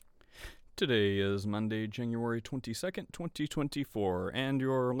Today is Monday, January 22nd, 2024, and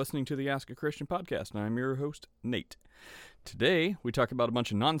you're listening to the Ask a Christian podcast, and I'm your host, Nate. Today, we talk about a bunch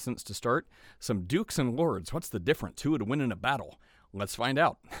of nonsense to start. Some dukes and lords. What's the difference? Who would win in a battle? Let's find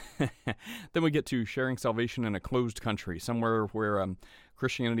out. Then we get to sharing salvation in a closed country, somewhere where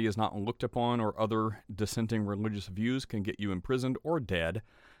Christianity is not looked upon or other dissenting religious views can get you imprisoned or dead.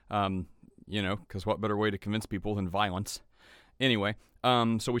 Because what better way to convince people than violence? Anyway,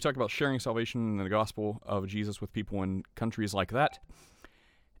 so we talk about sharing salvation and the gospel of Jesus with people in countries like that.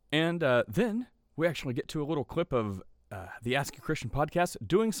 And then we actually get to a little clip of the Ask a Christian podcast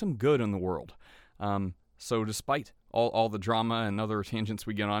doing some good in the world. So despite all the drama and other tangents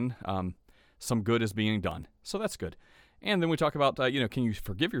we get on, some good is being done. So that's good. And then we talk about, can you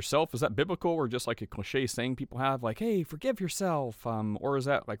forgive yourself? Is that biblical or just like a cliche saying people have, like, hey, forgive yourself? Or is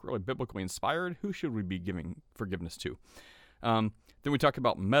that like really biblically inspired? Who should we be giving forgiveness to? Then we talk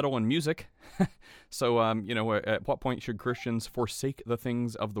about metal and music. So, at what point should Christians forsake the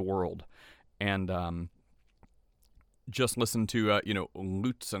things of the world and just listen to,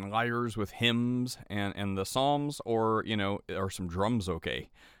 lutes and lyres with hymns and the psalms, or, are some drums okay?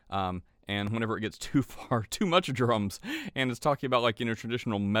 And whenever it gets too much drums, and it's talking about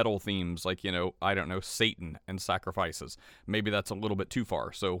traditional metal themes, Satan and sacrifices. Maybe that's a little bit too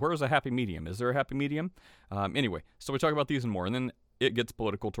far. So where's a happy medium? Is there a happy medium? Anyway, so we talk about these and more, and then it gets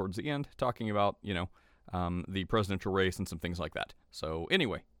political towards the end, talking about, the presidential race and some things like that. So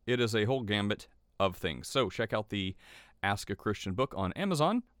anyway, it is a whole gambit of things. So check out the Ask a Christian book on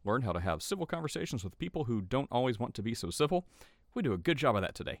Amazon. Learn how to have civil conversations with people who don't always want to be so civil. We do a good job of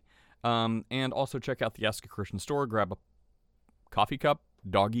that today. And also check out the Ask a Christian store. Grab a coffee cup,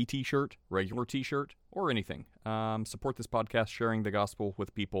 doggy t-shirt, regular t-shirt, or anything. Support this podcast, sharing the gospel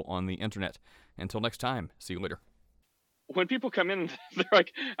with people on the internet. Until next time, see you later. When people come in, they're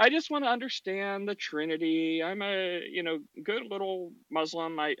like, I just want to understand the Trinity. I'm a, good little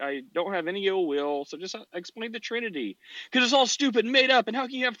Muslim. I don't have any ill will. So just explain the Trinity. Because it's all stupid and made up. And how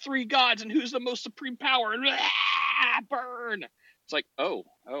can you have three gods? And who's the most supreme power? And burn. It's like,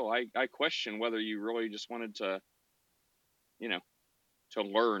 I question whether you really just wanted to, to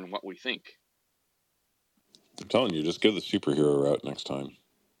learn what we think. I'm telling you, just go the superhero route next time.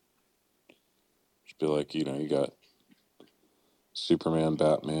 Just be like, you got Superman,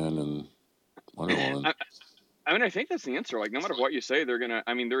 Batman, and Wonder Woman. I think that's the answer. Like, no matter what you say, they're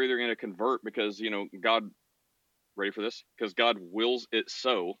either going to convert because, God, ready for this? Because God wills it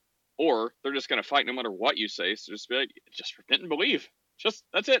so, or they're just going to fight no matter what you say. So just be like, just repent and believe.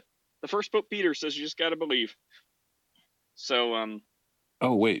 That's it. The first Pope Peter says you just got to believe. So,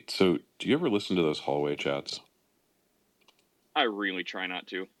 Oh, wait. So do you ever listen to those hallway chats? I really try not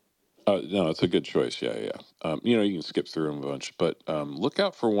to. No, it's a good choice. Yeah. You can skip through them a bunch, but look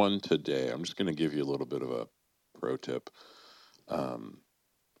out for one today. I'm just going to give you a little bit of a pro tip,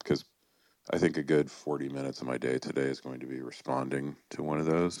 because I think a good 40 minutes of my day today is going to be responding to one of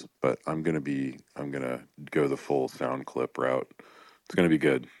those. But I'm going to go the full sound clip route. It's going to be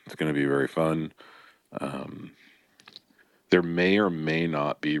good. It's going to be very fun. There may or may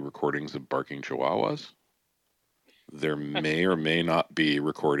not be recordings of barking chihuahuas. There may or may not be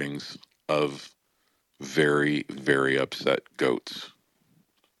recordings of very, very upset goats.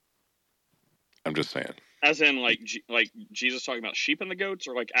 I'm just saying. As in, like Jesus talking about sheep and the goats,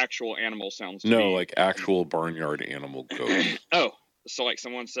 or like actual animal sounds? Like actual barnyard animal goats. Oh, so like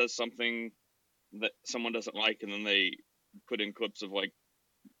someone says something that someone doesn't like, and then they put in clips of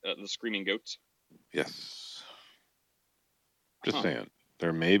the screaming goats. Yes. Just saying.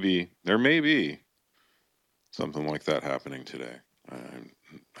 There may be something like that happening today.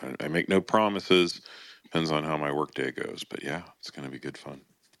 I make no promises. Depends on how my workday goes, but yeah, it's going to be good fun.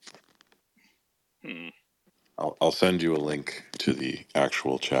 I'll send you a link to the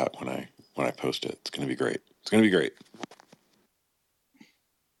actual chat when I post it. It's going to be great. It's going to be great.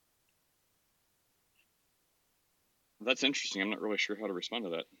 That's interesting. I'm not really sure how to respond to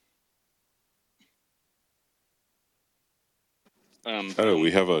that.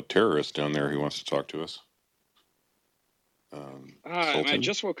 We have a terrorist down there who wants to talk to us. I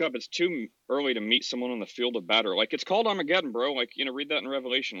just woke up. It's too early to meet someone on the field of battle. Like, it's called Armageddon, bro. Like, read that in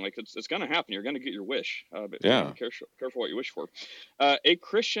Revelation. Like, it's going to happen. You're going to get your wish. But yeah. Careful what you wish for. A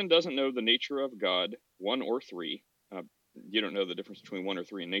Christian doesn't know the nature of God, one or three. You don't know the difference between one or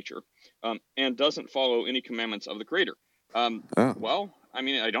three in nature, and doesn't follow any commandments of the Creator. Well,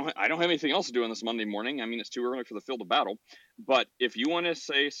 I don't have anything else to do on this Monday morning. It's too early for the field of battle. But if you want to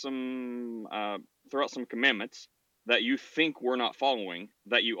say throw out some commandments that you think we're not following,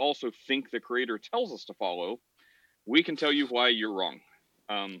 that you also think the Creator tells us to follow, we can tell you why you're wrong.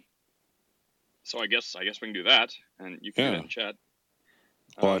 So I guess we can do that, and you can do that in chat.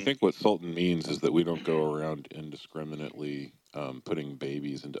 Well, I think what Sultan means is that we don't go around indiscriminately putting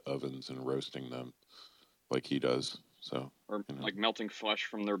babies into ovens and roasting them like he does. So, or like melting flesh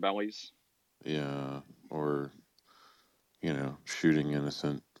from their bellies. Yeah, or shooting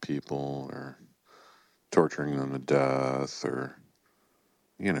innocent people or torturing them to death, or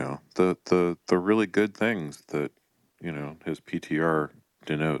the really good things that his PTR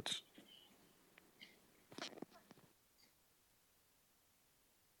denotes.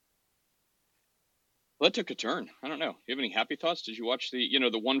 Well, that took a turn. I don't know. Do you have any happy thoughts? Did you watch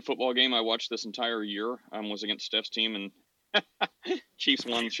the one football game I watched this entire year was against Steph's team, and Chiefs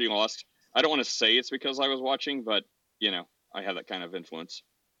won, she lost. I don't want to say it's because I was watching, but I have that kind of influence.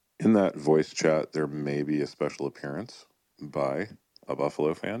 In that voice chat, there may be a special appearance by a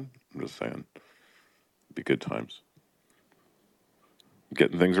Buffalo fan. I'm just saying. Be good times.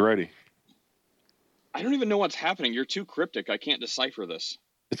 Getting things ready. I don't even know what's happening. You're too cryptic. I can't decipher this.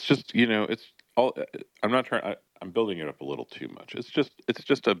 It's just, it's all. I'm not trying. I'm building it up a little too much. It's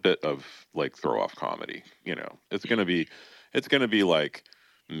just a bit of like throw off comedy. It's gonna be like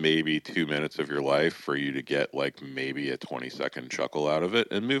maybe 2 minutes of your life for you to get like maybe a 20-second chuckle out of it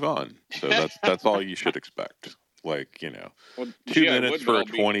and move on. So that's all you should expect. Like, well, 2 minutes for a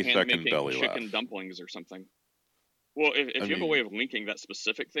 20-second belly laugh. Chicken dumplings or something. Well, if you have a way of linking that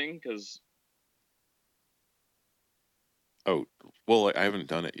specific thing, because. Oh, well, I haven't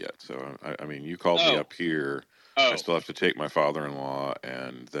done it yet. So, I mean, you called me up here. I still have to take my father-in-law,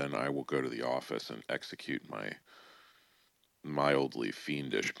 and then I will go to the office and execute my mildly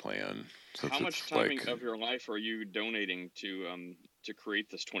fiendish plan. How much time of your life are you donating to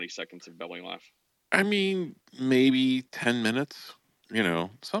create this 20 seconds of belly laugh? I mean, maybe 10 minutes,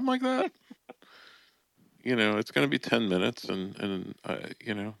 something like that. It's going to be 10 minutes, and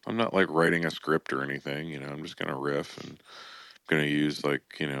I'm not like writing a script or anything. I'm just going to riff, and I'm going to use like,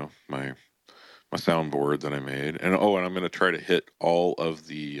 my soundboard that I made, and I'm going to try to hit all of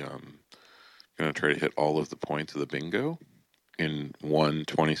the points of the bingo in one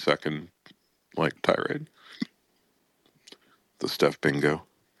 20-second like tirade. The Steph bingo.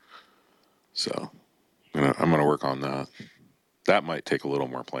 So I'm gonna work on that. That might take a little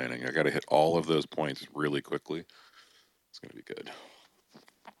more planning. I got to hit all of those points really quickly. It's gonna be good.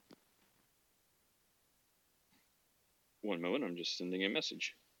 One moment, I'm just sending a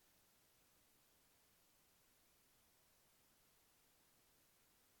message.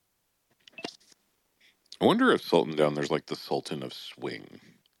 I wonder if Sultan down there's like the Sultan of Swing,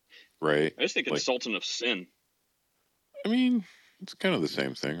 right? I just think it's like, Sultan of Sin. I mean, it's kind of the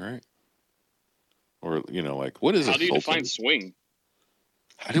same thing, right? Or like, what is How a do you Sultan? define swing?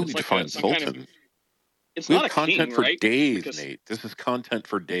 How do we define Sultan? Kind of, it's we not have a content king, for right? days, because... Nate. This is content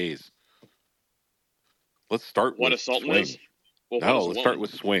for days. Let's start what with a Sultan swing. is. Well, no, let's start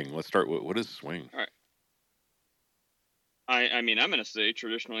with swing. Let's start with what is swing. All right. I mean, I'm going to say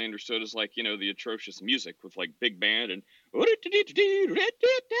traditionally understood as like, the atrocious music with like big band and I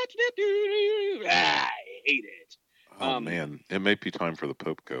hate it. Oh man, it may be time for the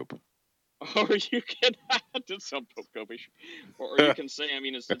Pope Cope. Or you can did some Pope Cope-ish. Or you can say, I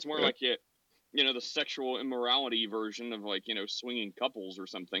mean, it's more like the sexual immorality version of like swinging couples or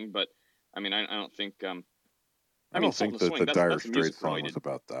something. But I mean, I don't think I don't think that the Dire Straits song was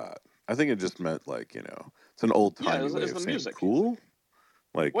about that. I think it just meant like it's an old timey way of saying music. Cool.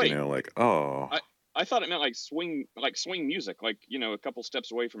 Like like I thought it meant like swing music, like a couple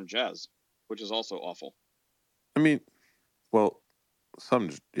steps away from jazz, which is also awful. I mean, well,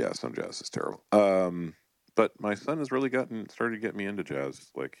 some jazz is terrible. But my son has really started to get me into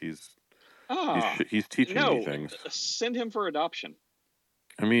jazz. Like he's teaching me things. Send him for adoption.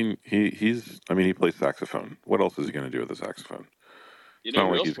 I mean, he plays saxophone. What else is he going to do with a saxophone? It's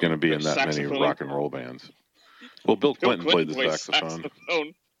not like he's going to be in that many rock and roll bands. Well, Bill Clinton played the saxophone.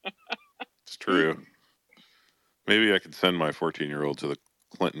 It's true. Maybe I could send my 14-year-old to the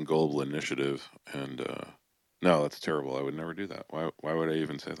Clinton Global Initiative, and no, that's terrible. I would never do that. Why would I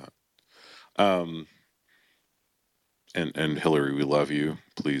even say that? And Hillary, we love you.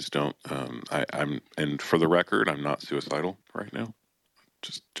 Please don't. And for the record, I'm not suicidal right now.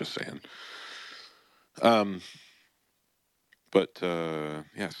 Just saying. But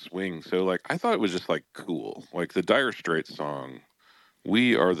yeah, swing. So like, I thought it was just like cool, like the Dire Straits song.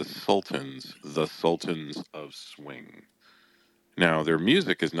 We are the Sultans of Swing. Now, their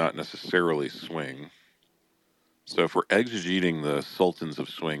music is not necessarily swing. So if we're exegeting the Sultans of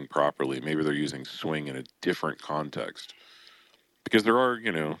Swing properly, maybe they're using swing in a different context. Because there are,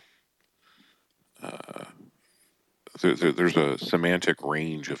 there's a semantic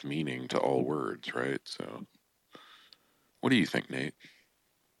range of meaning to all words, right? So, what do you think, Nate?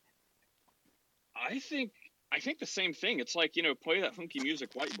 I think the same thing. It's like, play that funky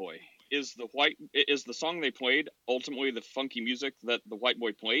music, white boy. Is the song they played ultimately the funky music that the white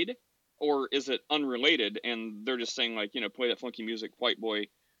boy played, or is it unrelated and they're just saying like, play that funky music, white boy,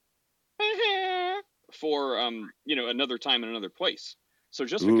 for another time in another place. So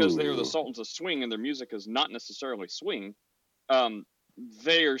just because they are the Sultans of Swing and their music is not necessarily swing,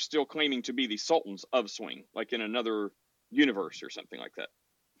 they are still claiming to be the Sultans of Swing, like in another universe or something like that.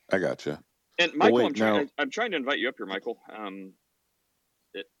 I gotcha. And Michael, I'm trying to invite you up here, Michael.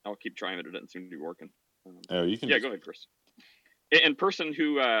 I'll keep trying, but it doesn't seem to be working. You can. Yeah, go ahead, Chris. And person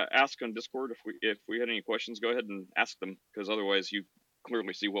who asked on Discord, if we had any questions, go ahead and ask them, because otherwise you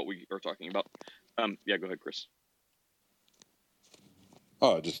clearly see what we are talking about. Yeah, go ahead, Chris.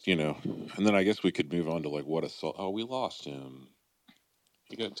 Oh, just and then I guess we could move on to like what a oh, we lost him.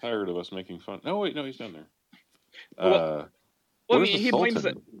 He got tired of us making fun. No, wait, no, he's down there. Well, I mean, he blames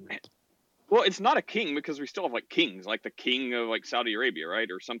it. Well, it's not a king because we still have like kings, like the king of like Saudi Arabia, right,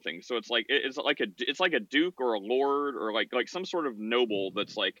 or something. So it's like a duke or a lord or like some sort of noble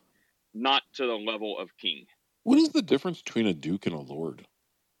that's like not to the level of king. What is the difference between a duke and a lord?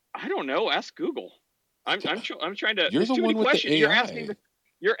 I don't know. Ask Google. I'm trying to. You're the one with questions. The AI.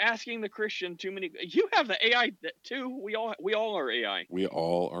 You're asking the Christian too many. You have the AI too. We all are AI. We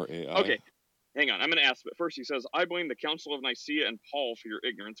all are AI. Okay. Hang on, I'm going to ask, but first he says, I blame the Council of Nicaea and Paul for your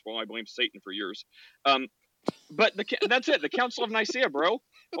ignorance, while I blame Satan for yours. But that's it, the Council of Nicaea, bro.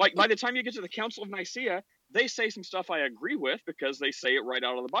 Like, by the time you get to the Council of Nicaea, they say some stuff I agree with because they say it right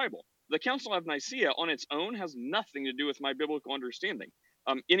out of the Bible. The Council of Nicaea on its own has nothing to do with my biblical understanding.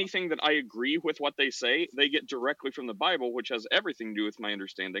 Anything that I agree with what they say, they get directly from the Bible, which has everything to do with my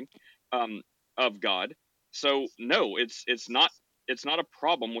understanding of God. So, no, it's not a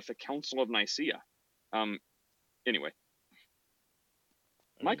problem with the Council of Nicaea. Anyway.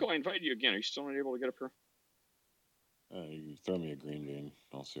 Michael, I invited you again. Are you still not able to get up here? You throw me a green bean.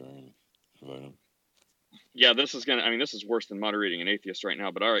 I'll see if I can invite him. Yeah, this is worse than moderating an atheist right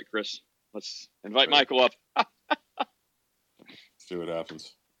now, but all right, Chris. Let's invite Michael up. See what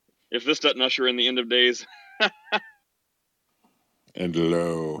happens. If this doesn't usher in the end of days. And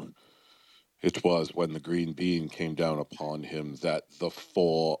lo, it was when the green bean came down upon him that the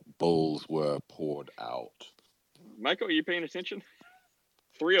 4 bowls were poured out. Michael, are you paying attention?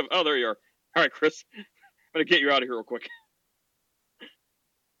 3 of... Oh, there you are. All right, Chris. I'm going to get you out of here real quick.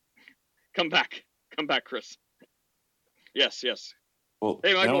 Come back, Chris. Yes. Well,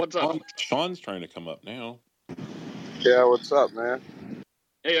 hey, Michael, what's up? Sean's trying to come up now. Yeah, what's up, man?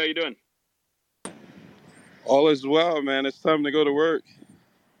 Hey, how you doing? All is well, man. It's time to go to work.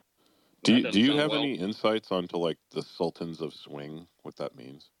 Do you have any insights onto like the Sultans of Swing, what that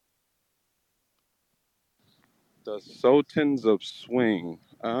means? The Sultans of Swing.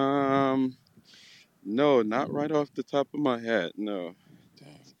 No, not right off the top of my head. No.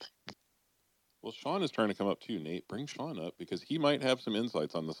 Dang. Well, Sean is trying to come up too, Nate. Bring Sean up because he might have some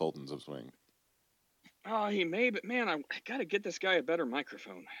insights on the Sultans of Swing. Oh, he may, but man, I got to get this guy a better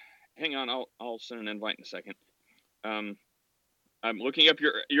microphone. Hang on, I'll send an invite in a second. I'm looking up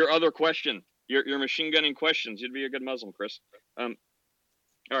your other question, your machine gunning questions. You'd be a good Muslim, Chris. All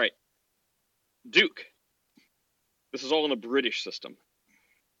right, Duke. This is all in the British system.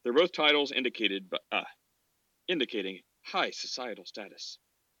 They're both titles indicating high societal status,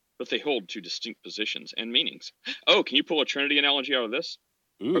 but they hold 2 distinct positions and meanings. Oh, can you pull a Trinity analogy out of this?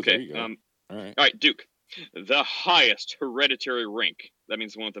 Ooh, okay. There you go. All right, Duke. The highest hereditary rank. That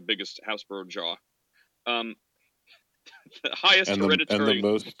means the one with the biggest Habsburg jaw. The highest hereditary... And the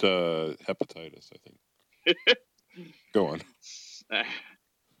most hepatitis, I think. Go on.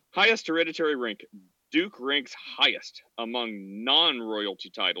 Highest hereditary rank. Duke ranks highest among non-royalty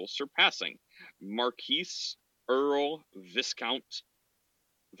titles, surpassing Marquis, Earl, Viscount,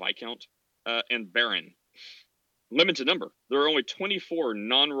 and Baron. Limited number. There are only 24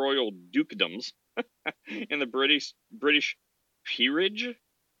 non-royal dukedoms in the British peerage,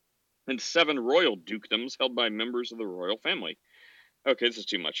 and 7 royal dukedoms held by members of the royal family. Okay, this is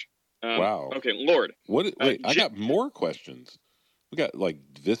too much. Wow. Okay, Lord. Wait, I got more questions. We got like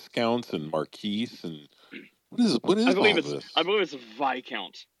viscounts and marquis and what is all this? I believe it's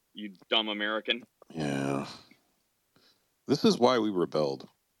Viscount, you dumb American. Yeah. This is why we rebelled.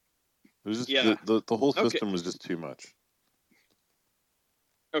 It was just the whole system was just too much.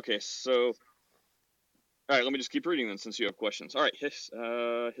 Okay, so all right, let me just keep reading then since you have questions. All right,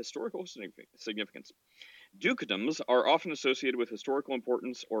 historical significance. Dukedoms are often associated with historical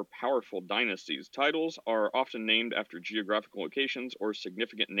importance or powerful dynasties. Titles are often named after geographical locations or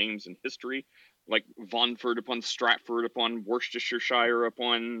significant names in history, like Vaughanford upon Stratford upon Worcestershire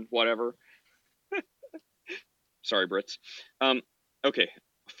upon whatever. Sorry, Brits. Okay,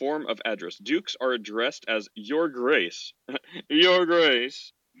 form of address. Dukes are addressed as Your Grace. Your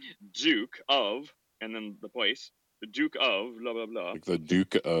Grace. Duke of, and then the place. The Duke of, blah, blah, blah. Like the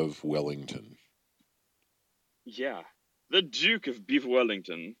Duke of Wellington. Yeah. The Duke of Beef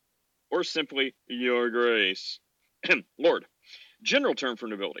Wellington. Or simply, Your Grace. Lord. General term for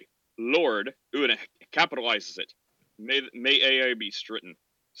nobility. Lord. Ooh, and it capitalizes it. May AI be smitten.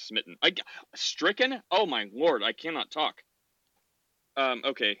 Stricken? Oh my lord, I cannot talk.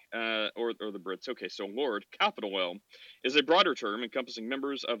 Okay, or the Brits. Okay, so Lord, capital L, is a broader term encompassing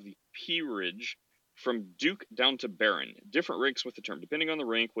members of the peerage from Duke down to Baron. Different ranks with the term. Depending on the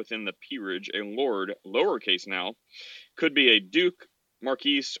rank within the peerage, a Lord, lowercase now, could be a Duke,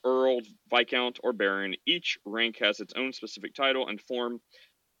 Marquis, Earl, Viscount, or Baron. Each rank has its own specific title and form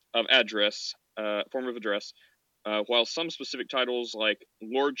of address, while some specific titles like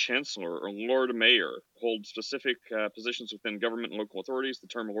Lord Chancellor or Lord Mayor hold specific positions within government and local authorities, the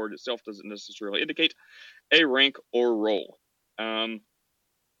term Lord itself doesn't necessarily indicate a rank or role. In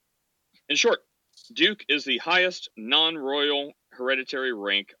short, Duke is the highest non-royal hereditary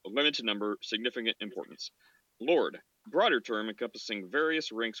rank, limited number, significant importance. Lord, broader term encompassing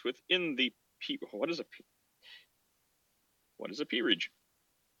various ranks within the what is a peerage?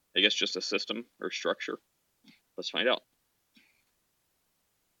 I guess just a system or structure. Let's find out.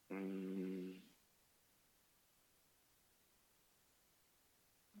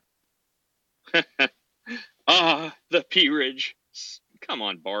 The peerage. Come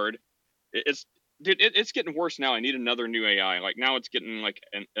on, Bard. It's getting worse now. I need another new AI. Like now it's getting like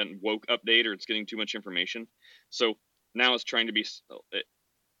an woke update, or it's getting too much information. So now it's trying to be.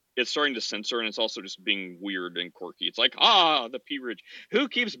 It's starting to censor, and it's also just being weird and quirky. It's like, the peerage. Who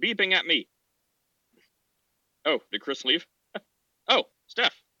keeps beeping at me? Oh, did Chris leave? Oh,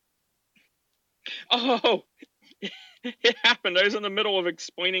 Steph. Oh, it happened. I was in the middle of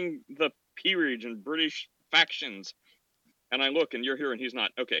explaining the peerage and British factions, and I look, and you're here, and he's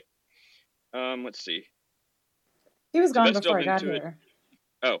not. Okay. Let's see. He was gone before I got here.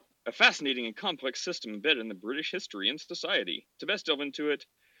 Oh, a fascinating and complex system embedded in the British history and society. To best delve into it.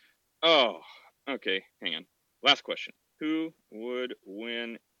 Oh, okay. Hang on. Last question. Who would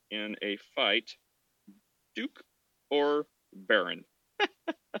win in a fight, Duke or Baron?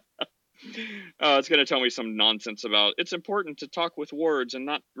 It's going to tell me some nonsense about it's important to talk with words and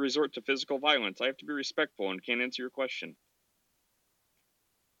not resort to physical violence. I have to be respectful and can't answer your question.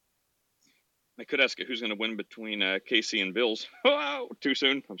 I could ask it who's going to win between Casey and Bills. Oh, too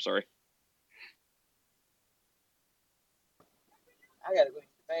soon. I'm sorry. I got to go to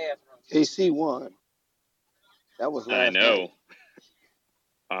the bathroom. KC won. That was last I know. night.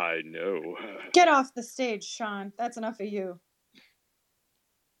 I know. Get off the stage, Sean. That's enough of you.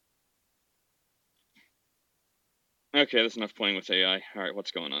 Okay, that's enough playing with AI. All right,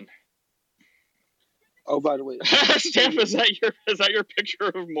 what's going on? Oh, by the way, Steph, is that your picture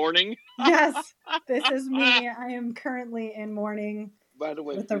of mourning? Yes, this is me. I am currently in mourning. By the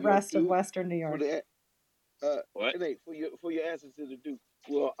way, with the rest of Western New York. What? Nate, for your answer to the Duke.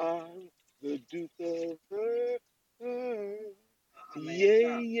 Well, I'm the Duke of her.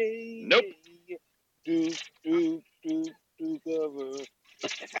 Yeah. Nope. Duke of her.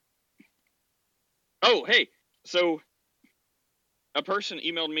 Oh, hey. So a person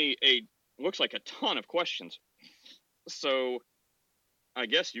emailed me looks like a ton of questions. So I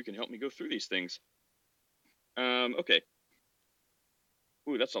guess you can help me go through these things. Okay.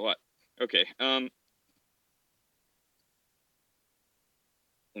 Ooh, that's a lot. Okay. Let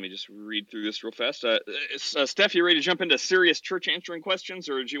me just read through this real fast. Steph, you ready to jump into serious church answering questions,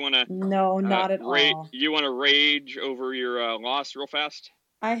 or do you want to? No, not at all. You want to rage over your loss real fast?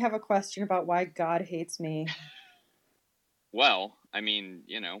 I have a question about why God hates me. Well, I mean,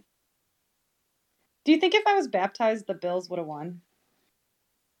 you know. Do you think if I was baptized, the Bills would have won?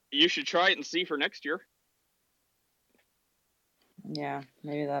 You should try it and see for next year. Yeah,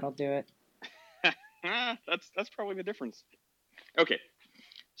 maybe that'll do it. That's probably the difference. Okay.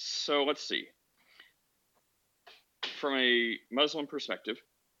 So let's see. From a Muslim perspective,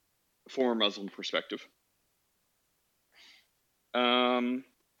 former Muslim perspective, I'm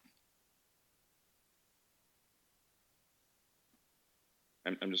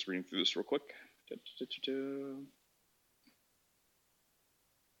just reading through this real quick.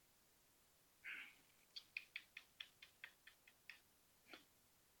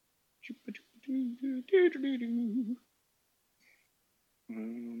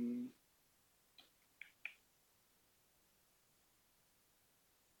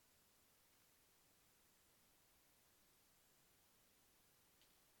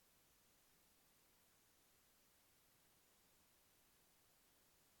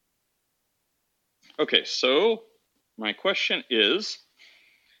 Okay, so my question is,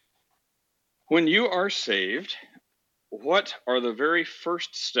 when you are saved, what are the very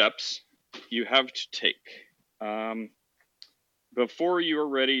first steps you have to take before you are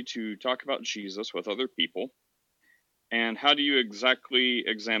ready to talk about Jesus with other people? And how do you exactly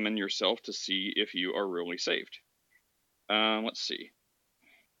examine yourself to see if you are really saved? Let's see.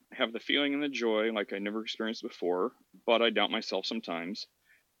 I have the feeling and the joy like I never experienced before, but I doubt myself sometimes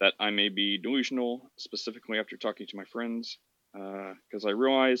that I may be delusional, specifically after talking to my friends, because I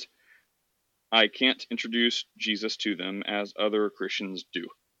realize I can't introduce Jesus to them as other Christians do.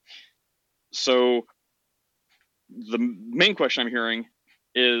 So the main question I'm hearing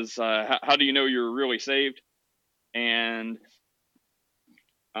is, how do you know you're really saved? And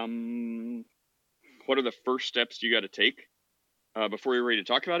what are the first steps you got to take before you're ready to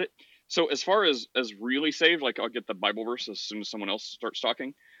talk about it? So as far as really saved, like I'll get the Bible verse as soon as someone else starts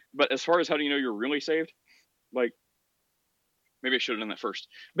talking. But as far as how do you know you're really saved, like maybe I should have done that first.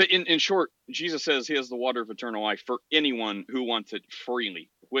 But in short, Jesus says he has the water of eternal life for anyone who wants it freely,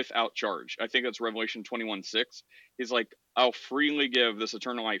 without charge. I think that's Revelation 21:6. He's like, I'll freely give this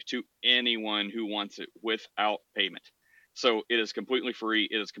eternal life to anyone who wants it without payment. So it is completely free.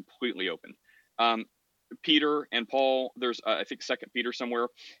 It is completely open. Peter and Paul, there's I think 2 Peter somewhere,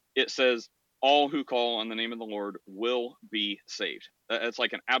 it says all who call on the name of the Lord will be saved. It's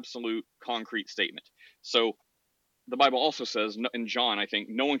like an absolute concrete statement. So the Bible also says in John, I think,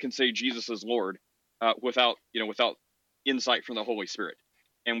 no one can say Jesus is Lord without insight from the Holy Spirit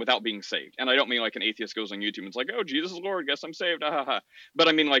and without being saved. And I don't mean like an atheist goes on YouTube and it's like, oh, Jesus is Lord, guess I'm saved, but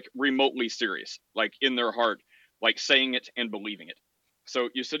I mean like remotely serious, like in their heart, like saying it and believing it. So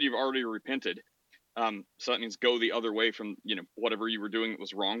you said you've already repented. So that means go the other way from, whatever you were doing that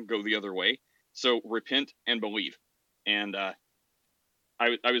was wrong, go the other way. So repent and believe. And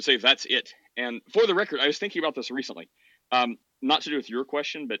I would say that's it. And for the record, I was thinking about this recently. Not to do with your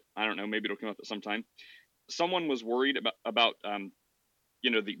question, but I don't know, maybe it'll come up at some time. Someone was worried about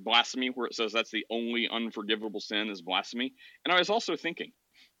the blasphemy, where it says that's the only unforgivable sin is blasphemy. And I was also thinking,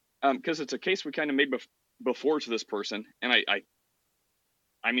 because it's a case we kind of made before to this person, and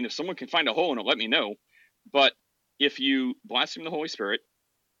I mean, if someone can find a hole in it, let me know. But if you blaspheme the Holy Spirit,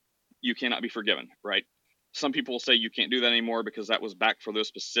 you cannot be forgiven, right? Some people say you can't do that anymore because that was back for those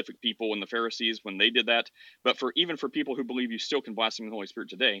specific people and the Pharisees when they did that. But even for people who believe you still can blaspheme the Holy Spirit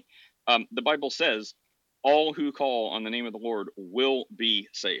today, the Bible says all who call on the name of the Lord will be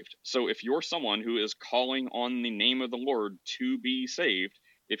saved. So if you're someone who is calling on the name of the Lord to be saved,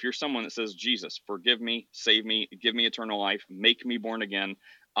 if you're someone that says, Jesus, forgive me, save me, give me eternal life, make me born again,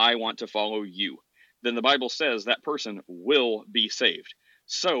 I want to follow you, then the Bible says that person will be saved.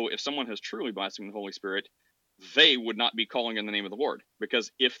 So if someone has truly blasphemed the Holy Spirit, they would not be calling in the name of the Lord,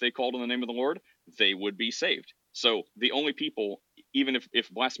 because if they called in the name of the Lord, they would be saved. So the only people, even if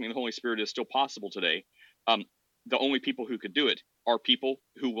blaspheming the Holy Spirit is still possible today, the only people who could do it are people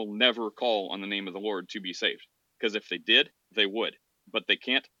who will never call on the name of the Lord to be saved. Because if they did, they would. But they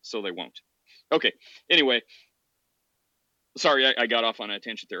can't, so they won't. Okay, anyway, sorry, I got off on a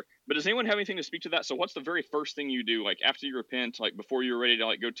tangent there. But does anyone have anything to speak to that? So what's the very first thing you do, like after you repent, like before you're ready to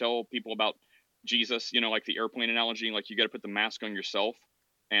like go tell people about Jesus, like the airplane analogy, like you got to put the mask on yourself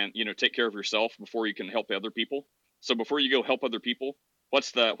and, take care of yourself before you can help other people. So before you go help other people,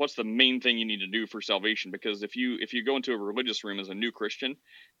 what's the main thing you need to do for salvation? Because if you go into a religious room as a new Christian,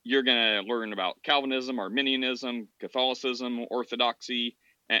 you're going to learn about Calvinism, Arminianism, Catholicism, Orthodoxy,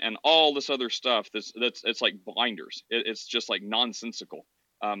 and all this other stuff that's it's like blinders. It's just like nonsensical.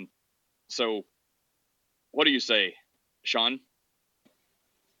 So what do you say, Sean?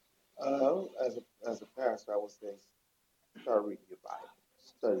 As a pastor, I would say, start reading your Bible,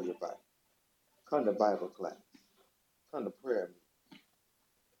 study your Bible, come to Bible class, come to prayer meeting,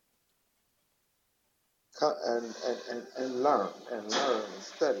 come and learn and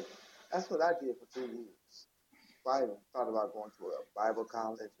study. That's what I did for 3 years. If I even thought about going to a Bible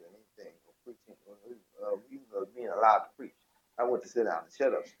college or anything, or preaching, or even being allowed to preach, I went to sit down and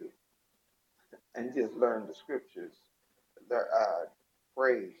shut up school and just learn the scriptures,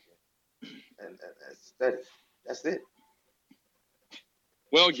 pray and study. That's it.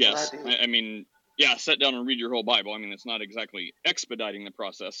 Well, yes. I mean, yeah, sit down and read your whole Bible. I mean, it's not exactly expediting the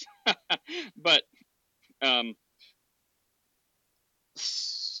process. But,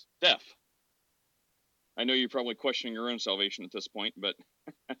 Steph, I know you're probably questioning your own salvation at this point, but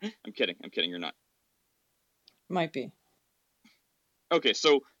I'm kidding. You're not. Might be. Okay,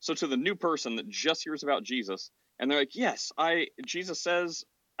 so to the new person that just hears about Jesus, and they're like, yes, Jesus says,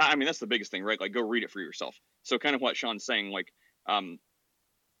 I mean, that's the biggest thing, right? Like, go read it for yourself. So kind of what Sean's saying, like,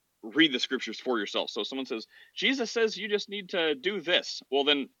 read the scriptures for yourself. So if someone says, Jesus says you just need to do this, well,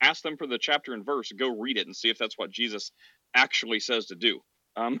 then ask them for the chapter and verse, go read it and see if that's what Jesus actually says to do.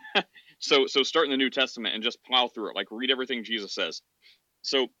 So start in the New Testament and just plow through it, like read everything Jesus says.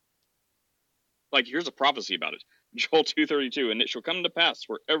 So, like, here's a prophecy about it. Joel 2:32, and it shall come to pass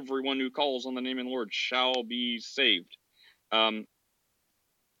where everyone who calls on the name of the Lord shall be saved. Romans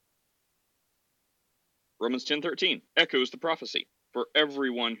 10:13 echoes the prophecy. For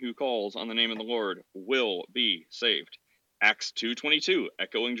everyone who calls on the name of the Lord will be saved. Acts 2:22,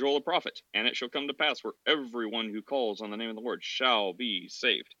 echoing Joel the prophet, and it shall come to pass where everyone who calls on the name of the Lord shall be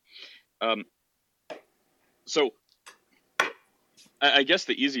saved. So I guess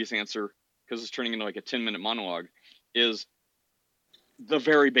the easiest answer, because it's turning into like a 10-minute monologue, is the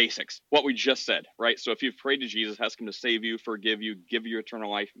very basics, what we just said, right? So if you've prayed to Jesus, ask him to save you, forgive you, give you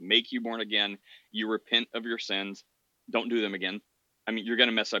eternal life, make you born again, you repent of your sins, don't do them again. I mean, you're going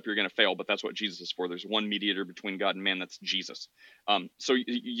to mess up, you're going to fail, but that's what Jesus is for. There's one mediator between God and man, that's Jesus. So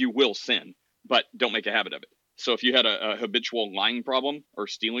you will sin, but don't make a habit of it. So if you had a habitual lying problem or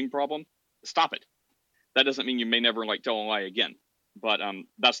stealing problem, stop it. That doesn't mean you may never like tell a lie again, but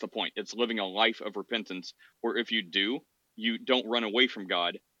that's the point. It's living a life of repentance where if you do, you don't run away from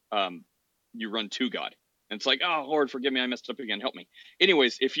God, you run to God. And it's like, oh, Lord, forgive me, I messed up again, help me.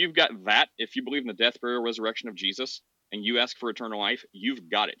 Anyways, if you've got that, if you believe in the death, burial, resurrection of Jesus, and you ask for eternal life, you've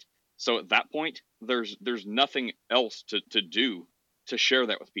got it. So at that point, there's nothing else to do to share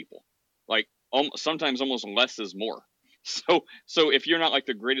that with people. Like, sometimes almost less is more. So if you're not like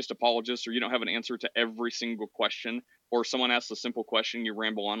the greatest apologist, or you don't have an answer to every single question, or someone asks a simple question, you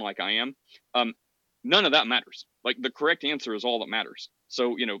ramble on like I am, none of that matters. Like, the correct answer is all that matters.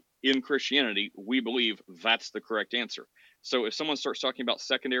 So, in Christianity, we believe that's the correct answer. So if someone starts talking about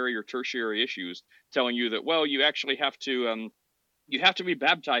secondary or tertiary issues, telling you that, well, you actually have to be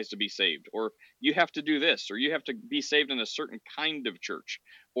baptized to be saved, or you have to do this, or you have to be saved in a certain kind of church,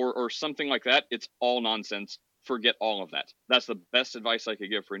 or something like that, it's all nonsense. Forget all of that. That's the best advice I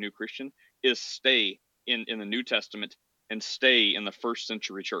could give for a new Christian, is stay in the New Testament and stay in the first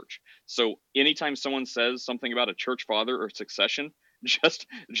century church. So anytime someone says something about a church father or succession, just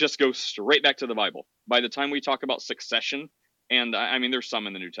go straight back to the Bible. By the time we talk about succession, and I mean, there's some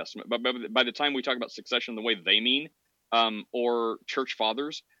in the New Testament, but by the time we talk about succession the way they mean, or church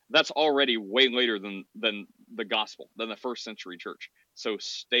fathers, that's already way later than the gospel, than the first century church. So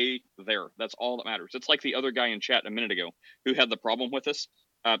stay there. That's all that matters. It's like the other guy in chat a minute ago who had the problem with us,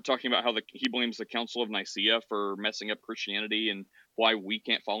 talking about how he blames the Council of Nicaea for messing up Christianity and why we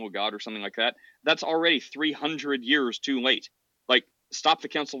can't follow God or something like that. That's already 300 years too late. Like, stop the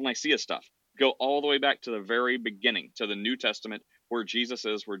Council of Nicaea stuff. Go all the way back to the very beginning, to the New Testament, where Jesus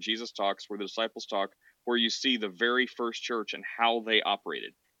is, where Jesus talks, where the disciples talk, where you see the very first church and how they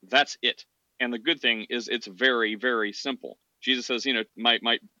operated. That's it. And the good thing is it's very, very simple. Jesus says,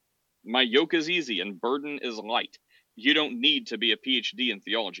 my yoke is easy and burden is light. You don't need to be a PhD in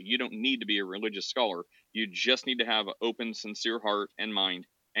theology. You don't need to be a religious scholar. You just need to have an open, sincere heart and mind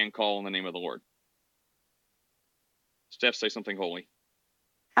and call on the name of the Lord. Steph, say something holy.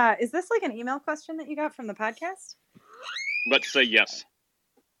 Is this like an email question that you got from the podcast? Let's say yes.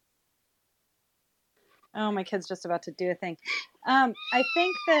 Oh, my kid's just about to do a thing. I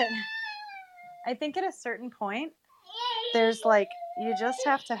think at a certain point, there's like, you just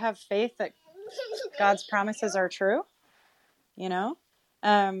have to have faith that God's promises are true.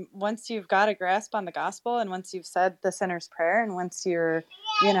 Once you've got a grasp on the gospel, and once you've said the sinner's prayer, and once you're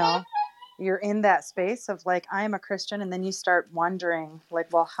in that space of like, I am a Christian, and then you start wondering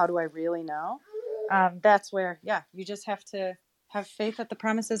like, well, how do I really know? That's where, you just have to have faith that the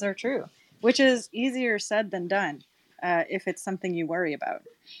promises are true, which is easier said than done, if it's something you worry about,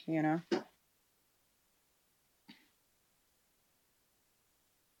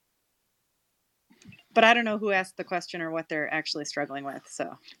 But I don't know who asked the question or what they're actually struggling with.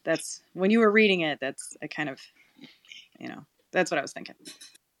 So that's, when you were reading it, that's a kind of, that's what I was thinking.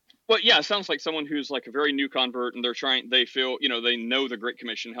 Well, yeah, it sounds like someone who's like a very new convert, and they feel, they know the Great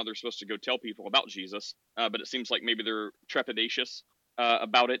Commission, how they're supposed to go tell people about Jesus, but it seems like maybe they're trepidatious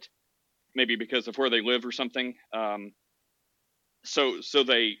about it, maybe because of where they live or something. So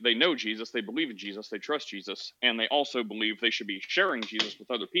they know Jesus, they believe in Jesus, they trust Jesus, and they also believe they should be sharing Jesus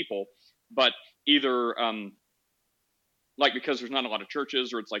with other people, but either like because there's not a lot of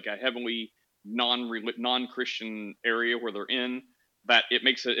churches, or it's like a heavily non-Christian area where they're in, that it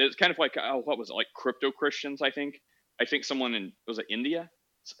makes it's kind of like, what was it, like crypto Christians? I think someone was it India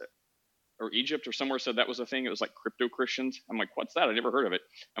or Egypt or somewhere said that was a thing. It was like crypto Christians. I'm like, what's that? I never heard of it.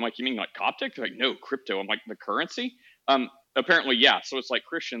 I'm like, you mean like Coptic? They're like, no, crypto. I'm like, the currency? Apparently, yeah. So it's like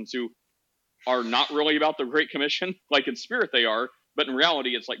Christians who are not really about the Great Commission, like in spirit they are, but in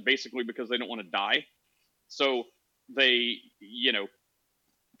reality, it's like basically because they don't want to die. So they,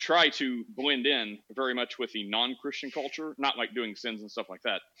 try to blend in very much with the non-Christian culture, not like doing sins and stuff like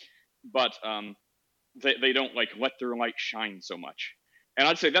that, but they don't like let their light shine so much. And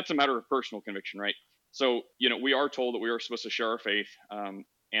I'd say that's a matter of personal conviction, right? So, we are told that we are supposed to share our faith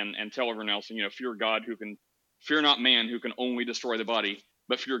and tell everyone else, fear God fear not man who can only destroy the body,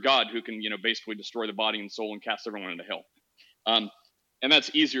 but fear God who can, basically destroy the body and soul and cast everyone into hell. And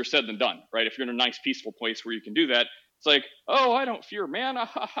that's easier said than done, right? If you're in a nice, peaceful place where you can do that, it's like, oh, I don't fear man,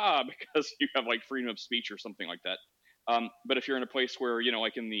 because you have like freedom of speech or something like that. But if you're in a place where,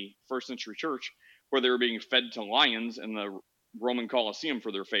 like in the first century church, where they were being fed to lions in the Roman Colosseum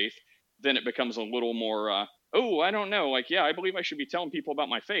for their faith, then it becomes a little more, I don't know. Like, yeah, I believe I should be telling people about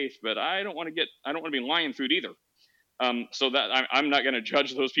my faith, but I don't want to be lion food either. So that I'm not going to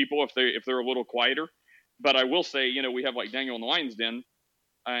judge those people if they're a little quieter. But I will say, we have like Daniel in the lion's den,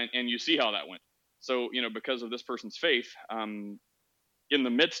 and you see how that went. So, because of this person's faith, in the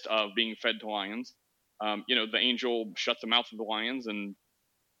midst of being fed to lions, the angel shut the mouth of the lions, and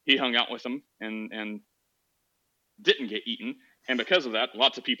he hung out with them and didn't get eaten. And because of that,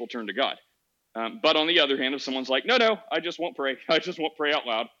 lots of people turned to God. But on the other hand, if someone's like, no, I just won't pray. I just won't pray out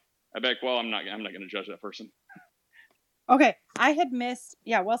loud. I bet, well, I'm not going to judge that person. Okay, I had missed,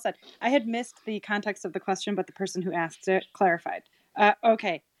 well said. I had missed the context of the question, but the person who asked it clarified.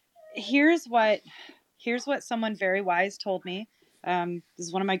 Okay, here's what someone very wise told me. This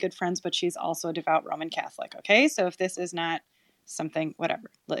is one of my good friends, but she's also a devout Roman Catholic. Okay, so if this is not something, whatever,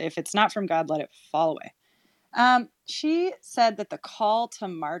 if it's not from God, let it fall away. She said that the call to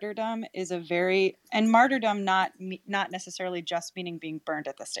martyrdom is and martyrdom not necessarily just meaning being burned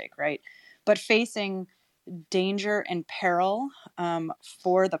at the stake, right? But facing danger and peril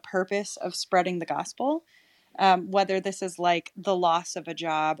for the purpose of spreading the gospel, whether this is like the loss of a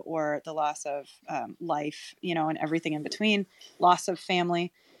job or the loss of life, and everything in between, loss of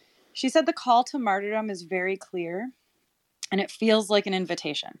family. She said the call to martyrdom is very clear and it feels like an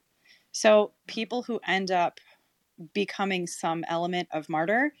invitation. So people who end up becoming some element of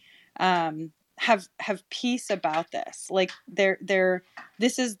martyr have peace about this. Like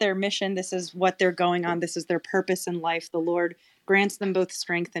this is their mission. This is what they're going on. This is their purpose in life. The Lord grants them both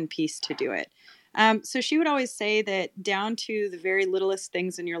strength and peace to do it. So she would always say that down to the very littlest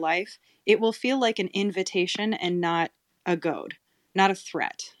things in your life, it will feel like an invitation and not a goad, not a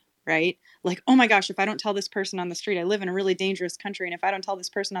threat, right? Like, oh my gosh, if I don't tell this person on the street, I live in a really dangerous country, and if I don't tell this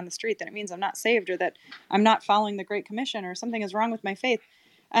person on the street, then it means I'm not saved, or that I'm not following the Great Commission, or something is wrong with my faith.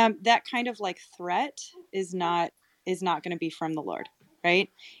 That kind of like threat is not going to be from the Lord, right?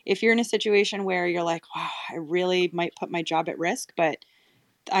 If you're in a situation where you're like, wow, I really might put my job at risk, but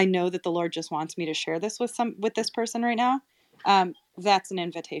I know that the Lord just wants me to share this with this person right now, that's an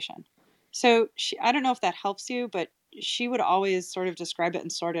invitation. So I don't know if that helps you, but she would always sort of describe it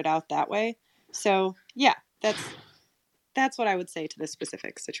and sort it out that way. So yeah, that's what I would say to this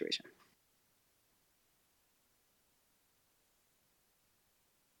specific situation.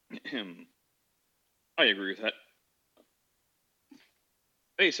 I agree with that.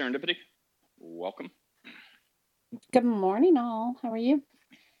 Hey, Serendipity. Welcome. Good morning, all. How are you?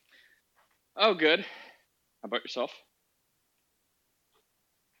 Oh, good. How about yourself?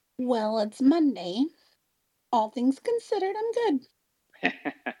 Well, it's Monday. All things considered, I'm good.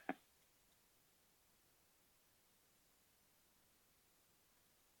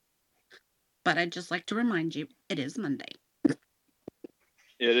 But I'd just like to remind you, it is Monday.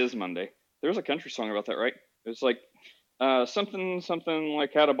 It is Monday. There's a country song about that, right? It's like something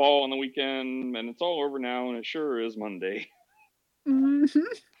like had a ball on the weekend, and it's all over now, and it sure is Monday. Mm-hmm.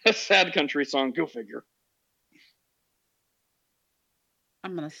 A sad country song. Go figure.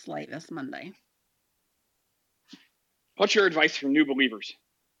 I'm going to slay this Monday. What's your advice for new believers?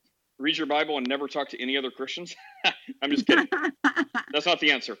 Read your Bible and never talk to any other Christians? I'm just kidding. That's not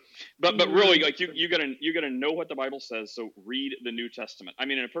the answer. But really, like you gotta know what the Bible says. So read the New Testament. I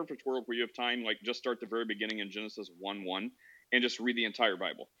mean, in a perfect world where you have time, like just start the very beginning in Genesis 1:1 and just read the entire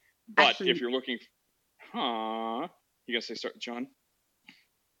Bible. But actually, if you're looking, you gonna say start, John?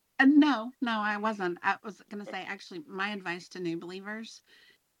 No, I wasn't. I was gonna say actually, my advice to new believers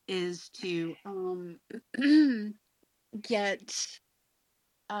is to get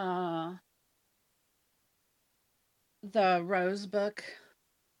the Rose book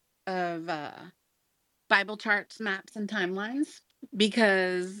of Bible charts, maps, and timelines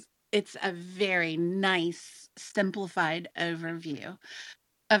because it's a very nice, simplified overview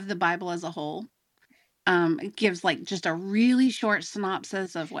of the Bible as a whole. It gives like just a really short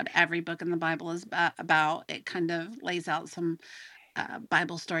synopsis of what every book in the Bible is about. It kind of lays out some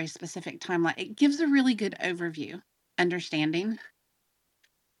Bible story specific timeline. It gives a really good overview, understanding,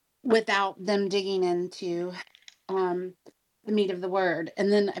 without them digging into the meat of the word.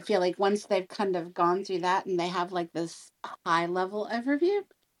 And then I feel like once they've kind of gone through that and they have like this high level overview,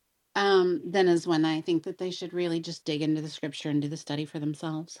 then is when I think that they should really just dig into the scripture and do the study for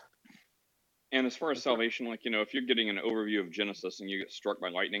themselves. And as far as salvation, like, if you're getting an overview of Genesis and you get struck by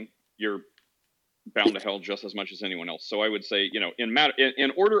lightning, you're bound to hell just as much as anyone else. So I would say,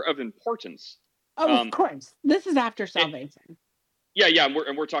 in order of importance. Oh, of course. This is after salvation. Yeah, and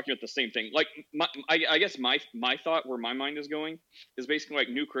we're talking about the same thing. Like, I guess my thought, where my mind is going, is basically like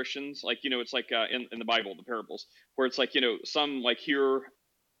new Christians. Like, it's like in the Bible, the parables, where it's like, some like hear,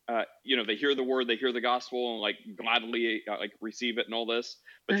 they hear the word, they hear the gospel, and like gladly like receive it and all this.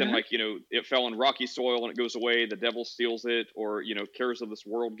 But then like, it fell in rocky soil and it goes away. The devil steals it, or cares of this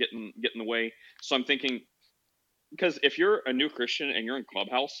world get in the way. So I'm thinking, because if you're a new Christian and you're in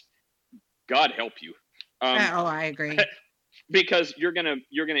Clubhouse, God help you. I agree. Because you're gonna.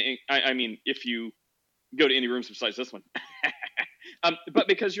 I mean, if you go to any rooms besides this one, but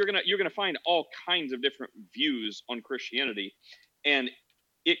because you're gonna find all kinds of different views on Christianity, and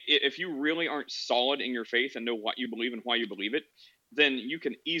if you really aren't solid in your faith and know what you believe and why you believe it, then you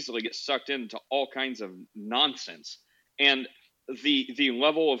can easily get sucked into all kinds of nonsense. And the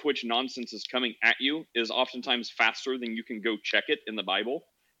level of which nonsense is coming at you is oftentimes faster than you can go check it in the Bible.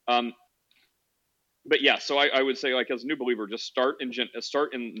 But yeah, so I would say, like, as a new believer, just start in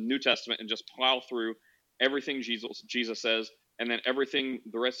New Testament and just plow through everything Jesus says, and then everything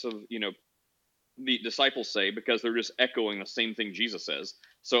the rest of the disciples say, because they're just echoing the same thing Jesus says.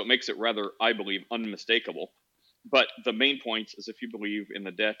 So it makes it rather, I believe, unmistakable. But the main point is, if you believe in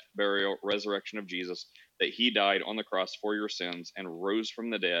the death, burial, resurrection of Jesus, that he died on the cross for your sins and rose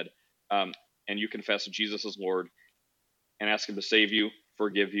from the dead, and you confess Jesus as Lord and ask him to save you,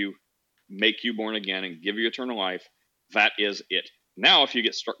 forgive you, make you born again, and give you eternal life, that is it. Now, if you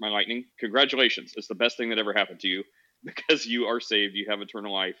get struck by lightning, congratulations. It's the best thing that ever happened to you, because you are saved, you have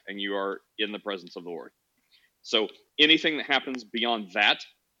eternal life, and you are in the presence of the Lord. So anything that happens beyond that,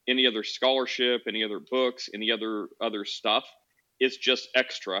 any other scholarship, any other books, any other stuff, it's just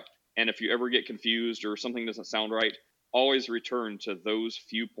extra. And if you ever get confused or something doesn't sound right, always return to those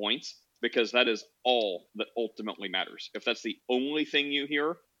few points, because that is all that ultimately matters. If that's the only thing you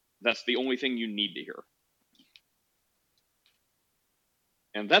hear, that's the only thing you need to hear.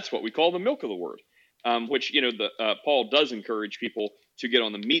 And that's what we call the milk of the word, which, Paul does encourage people to get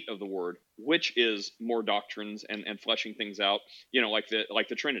on the meat of the word, which is more doctrines and fleshing things out, like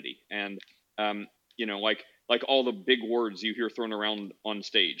the Trinity, and, like all the big words you hear thrown around on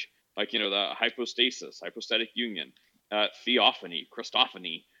stage, like, the hypostasis, hypostatic union, theophany,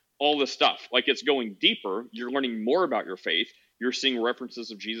 Christophany, all this stuff. Like, it's going deeper. You're learning more about your faith. You're seeing references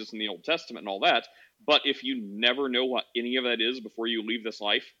of Jesus in the Old Testament and all that. But if you never know what any of that is before you leave this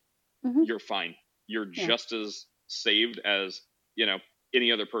life, you're fine. You're just as saved as,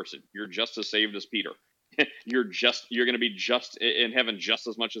 any other person. You're just as saved as Peter. You're going to be just in heaven just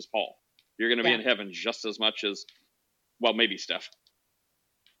as much as Paul. You're going to be in heaven just as much as, well, maybe Steph.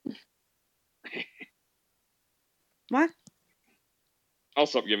 What? I'll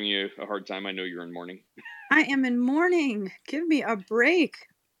stop giving you a hard time. I know you're in mourning. I am in mourning. Give me a break.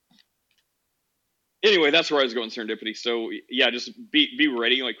 Anyway, that's where I was going, serendipity. So yeah, just be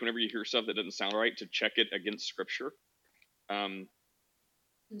ready, like, whenever you hear stuff that doesn't sound right, to check it against Scripture.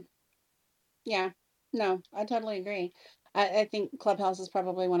 Yeah, no, I totally agree. I think Clubhouse is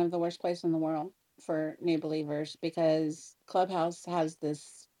probably one of the worst places in the world for new believers, because Clubhouse has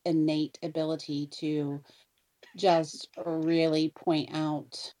this innate ability to just really point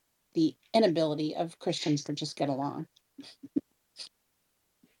out the inability of Christians to just get along.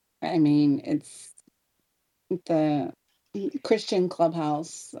 I mean, it's the Christian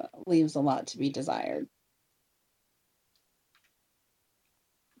Clubhouse leaves a lot to be desired.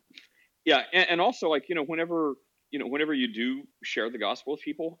 Yeah, and also, like, whenever you do share the gospel with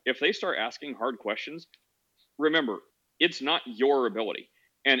people, if they start asking hard questions, remember, it's not your ability.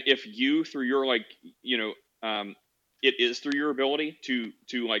 And if you, through your, like, it is through your ability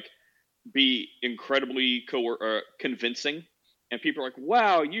to like be incredibly convincing, and people are like,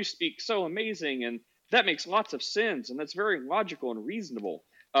 wow, you speak so amazing, and that makes lots of sense, and that's very logical and reasonable.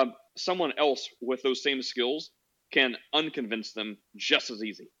 Someone else with those same skills can unconvince them just as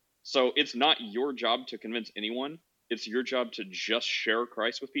easy. So it's not your job to convince anyone. It's your job to just share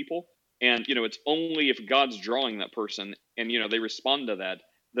Christ with people. And, it's only if God's drawing that person and, they respond to that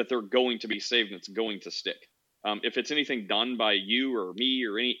they're going to be saved and it's going to stick. If it's anything done by you or me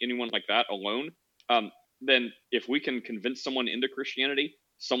or anyone like that alone, then if we can convince someone into Christianity,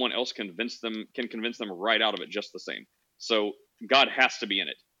 someone else can convince them right out of it just the same. So God has to be in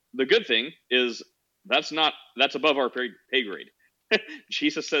it. The good thing is that's above our pay grade.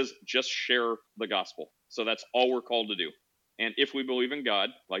 Jesus says, just share the gospel. So that's all we're called to do. And if we believe in God,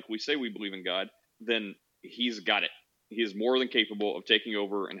 like we say we believe in God, then he's got it. He is more than capable of taking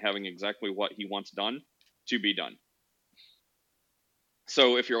over and having exactly what he wants done to be done.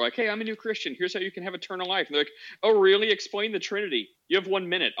 So if you're like, hey, I'm a new Christian, here's how you can have eternal life. And they're like, oh, really? Explain the Trinity. You have 1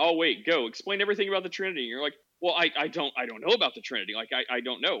 minute. Oh, wait, go. Explain everything about the Trinity. And you're like, well, I don't know about the Trinity. Like, I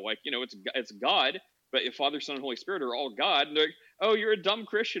don't know. Like, it's God, but if Father, Son, and Holy Spirit are all God, and they're like, oh, you're a dumb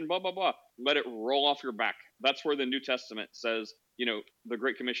Christian, blah, blah, blah. Let it roll off your back. That's where the New Testament says, the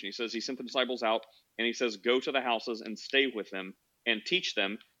Great Commission. He says he sent the disciples out, and he says, go to the houses and stay with them and teach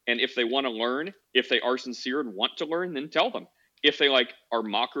them. And if they want to learn, if they are sincere and want to learn, then tell them. If they are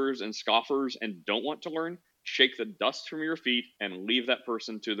mockers and scoffers and don't want to learn, shake the dust from your feet and leave that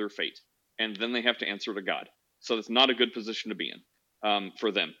person to their fate. And then they have to answer to God. So it's not a good position to be in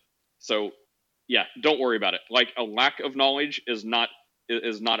for them. So yeah, don't worry about it. A lack of knowledge is not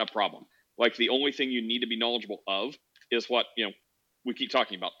a problem. The only thing you need to be knowledgeable of is what, we keep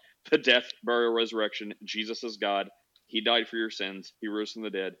talking about. The death, burial, resurrection. Jesus is God. He died for your sins. He rose from the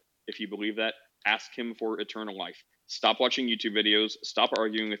dead. If you believe that, ask him for eternal life. Stop watching YouTube videos. Stop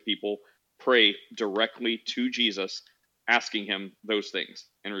arguing with people. Pray directly to Jesus, asking him those things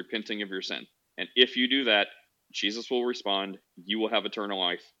and repenting of your sin. And if you do that, Jesus will respond. You will have eternal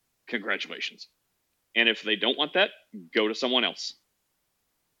life. Congratulations. And if they don't want that, go to someone else.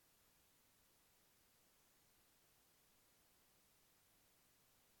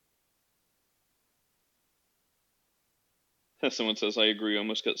 Someone says, I agree. I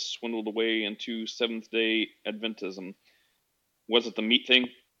almost got swindled away into Seventh-day Adventism. Was it the meat thing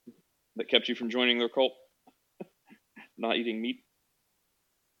that kept you from joining their cult? Not eating meat?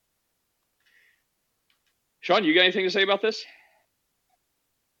 Sean, you got anything to say about this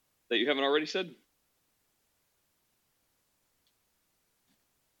that you haven't already said?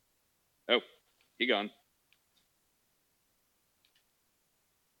 Oh, he gone.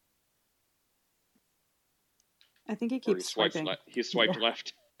 I think he keeps swiping. He swiped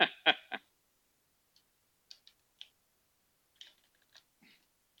left.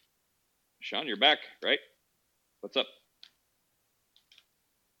 Sean, you're back, right? What's up?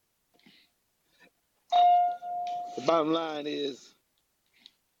 The bottom line is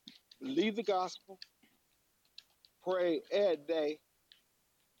believe the gospel, pray every day,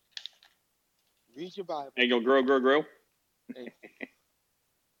 read your Bible. And you'll grow. And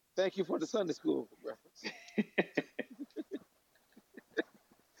thank you for the Sunday school reference.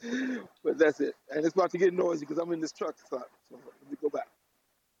 But that's it. And it's about to get noisy because I'm in this truck. So let me go back.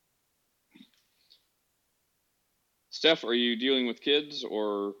 Steph, are you dealing with kids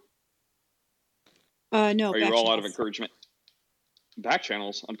or no? Are you all out of encouragement? Back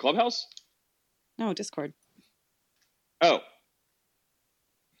channels on Clubhouse? No, Discord. Oh.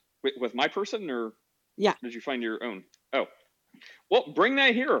 With my person or? Yeah. Did you find your own? Oh. Well, bring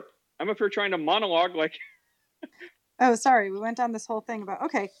that here. I'm up here trying to monologue like. Oh, sorry. We went down this whole thing about.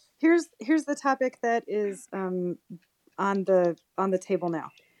 Okay, here's the topic that is on the table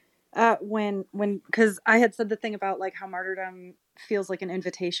now. Because I had said the thing about how martyrdom feels like an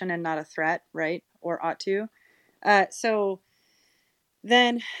invitation and not a threat, right? Or ought to. So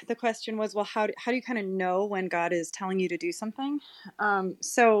then the question was, well, how do you kind of know when God is telling you to do something?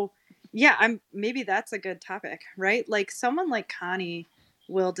 So yeah, maybe that's a good topic, right? Someone like Connie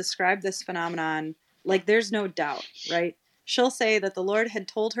will describe this phenomenon there's no doubt, right? She'll say that the Lord had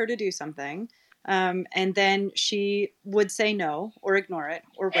told her to do something, and then she would say no or ignore it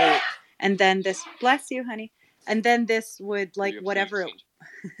or wait, and then this, bless you, honey, and then this would whatever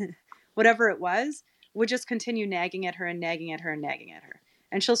it was would just continue nagging at her and nagging at her and nagging at her.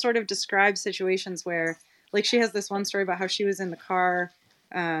 And she'll sort of describe situations where, she has this one story about how she was in the car,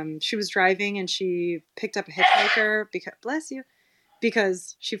 she was driving and she picked up a hitchhiker because, bless you,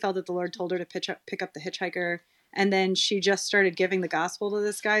 because she felt that the Lord told her to pick up the hitchhiker. And then she just started giving the gospel to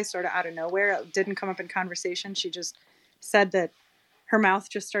this guy sort of out of nowhere. It didn't come up in conversation. She just said that her mouth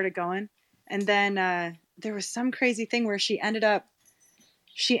just started going. And then there was some crazy thing where she ended up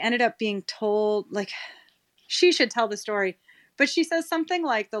being told, she should tell the story, But she says something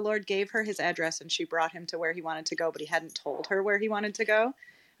like the Lord gave her his address and she brought him to where he wanted to go, but he hadn't told her where he wanted to go.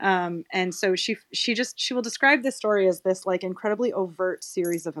 And so she will describe this story as this like incredibly overt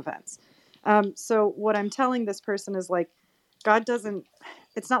series of events. So what I'm telling this person is like,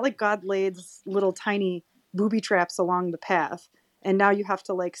 it's not like God lays little tiny booby traps along the path. And now you have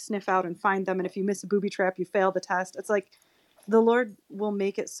to like sniff out and find them. And if you miss a booby trap, you fail the test. It's like the Lord will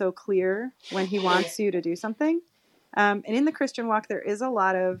make it so clear when he wants you to do something. And in the Christian walk, there is a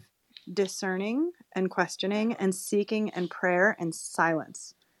lot of discerning and questioning and seeking and prayer and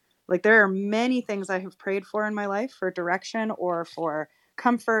silence. Like there are many things I have prayed for in my life for direction or for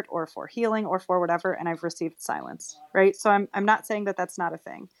comfort or for healing or for whatever, and I've received silence, right? So I'm not saying that that's not a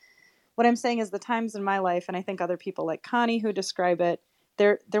thing. What I'm saying is the times in my life, and I think other people like Connie who describe it,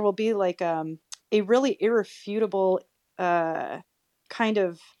 there will be like a really irrefutable kind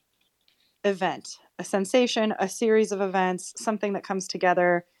of event, a sensation, a series of events, something that comes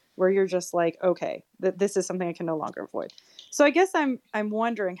together where you're just like, okay, this is something I can no longer avoid. So I guess I'm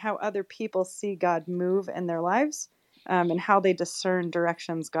wondering how other people see God move in their lives, and how they discern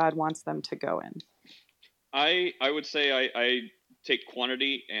directions God wants them to go in. I would say I take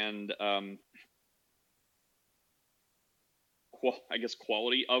quantity and I guess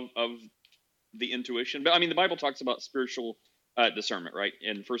quality of the intuition. But I mean, the Bible talks about spiritual discernment, right?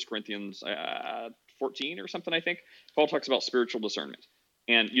 In 1 Corinthians 14 or something, I think, Paul talks about spiritual discernment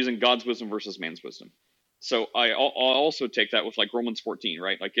and using God's wisdom versus man's wisdom. So I'll also take that with like Romans 14,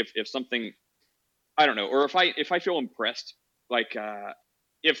 right? Like if something, I don't know, or if I feel impressed, like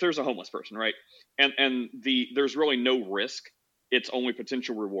if there's a homeless person, right? And there's really no risk, it's only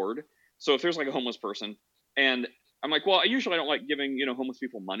potential reward. So if there's like a homeless person and I'm like, well, I usually don't like giving, homeless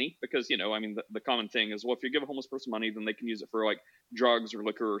people money because, I mean, the common thing is, well, if you give a homeless person money, then they can use it for like drugs or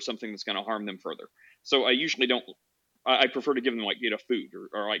liquor or something that's going to harm them further. So I usually don't, I prefer to give them like, food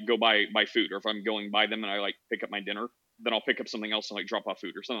or like go buy food. Or if I'm going by them and I like pick up my dinner, then I'll pick up something else and like drop off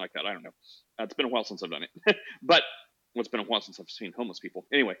food or something like that. I don't know. It's been a while since I've done it, but it's been a while since I've seen homeless people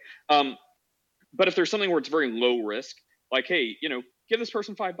anyway. But if there's something where it's very low risk, like, hey, give this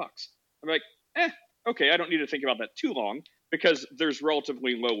person $5. I'm like, okay, I don't need to think about that too long because there's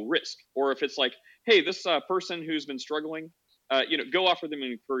relatively low risk. Or if it's like, hey, this person who's been struggling, go offer them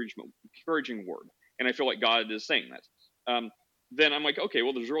an encouraging word. And I feel like God is saying that. Then I'm like, okay,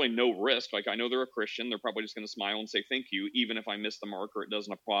 well, there's really no risk. Like, I know they're a Christian. They're probably just going to smile and say thank you, even if I miss the mark or it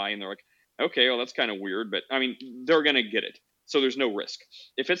doesn't apply. And they're like, okay, well, that's kind of weird. But I mean, they're going to get it. So there's no risk.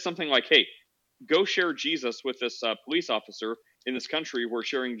 If it's something like, hey, go share Jesus with this police officer in this country where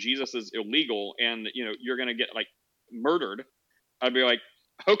sharing Jesus is illegal and, you're going to get like murdered, I'd be like,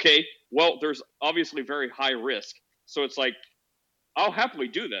 okay, well, there's obviously very high risk. So it's like, I'll happily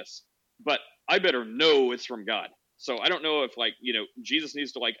do this, but I better know it's from God. So I don't know if like, Jesus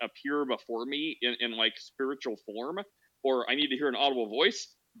needs to like appear before me in like spiritual form, or I need to hear an audible voice.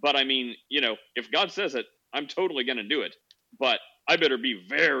 But I mean, if God says it, I'm totally going to do it. But I better be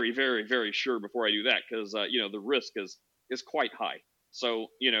very, very, very sure before I do that because, the risk is quite high. So,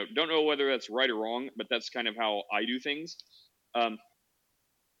 don't know whether that's right or wrong, but that's kind of how I do things.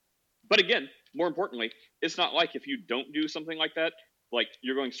 But again, more importantly, it's not like if you don't do something like that, like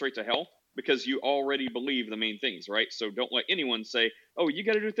you're going straight to hell because you already believe the main things, right? So don't let anyone say, oh, you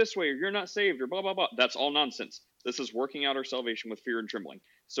got to do it this way or you're not saved or blah, blah, blah. That's all nonsense. This is working out our salvation with fear and trembling.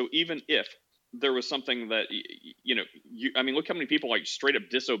 So even if there was something that, look how many people like straight up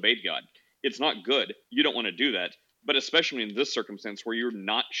disobeyed God. It's not good. You don't want to do that. But especially in this circumstance where you're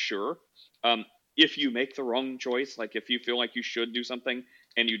not sure, if you make the wrong choice, like if you feel like you should do something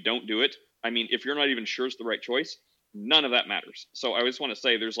and you don't do it, I mean, if you're not even sure it's the right choice, none of that matters. So I just want to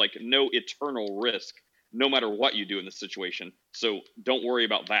say there's like no eternal risk, no matter what you do in this situation. So don't worry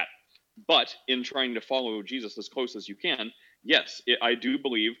about that. But in trying to follow Jesus as close as you can, yes, I do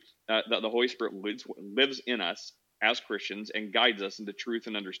believe that the Holy Spirit lives in us as Christians and guides us into truth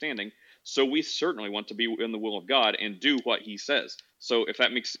and understanding. So we certainly want to be in the will of God and do what he says. So if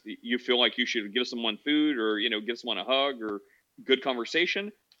that makes you feel like you should give someone food or, give someone a hug or good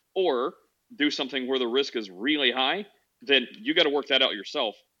conversation, or do something where the risk is really high, then you got to work that out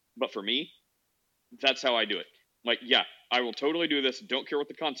yourself. But for me, that's how I do it. Like, yeah, I will totally do this. Don't care what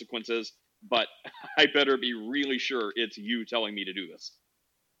the consequence is, but I better be really sure it's you telling me to do this.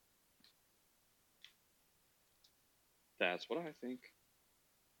 That's what I think.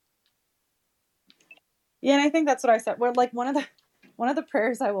 Yeah, and I think that's what I said. Where like one of the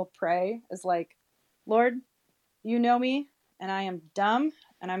prayers I will pray is like, Lord, you know me, and I am dumb,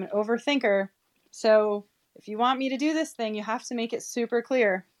 and I'm an overthinker. So if you want me to do this thing, you have to make it super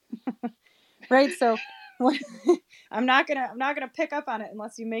clear, right? So I'm not gonna pick up on it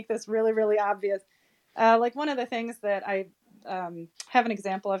unless you make this really, really obvious. Like one of the things that I have an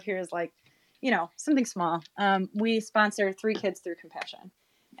example of here is like, something small. We sponsor 3 kids through Compassion,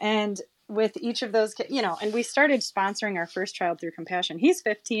 and with each of those, and we started sponsoring our first child through Compassion. He's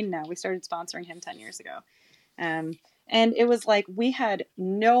 15 now. We started sponsoring him 10 years ago. And it was like we had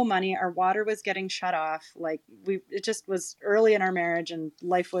no money. Our water was getting shut off. Like it just was early in our marriage, and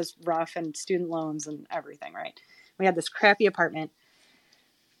life was rough, and student loans and everything. Right? We had this crappy apartment,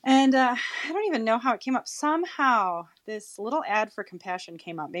 and I don't even know how it came up. Somehow, this little ad for Compassion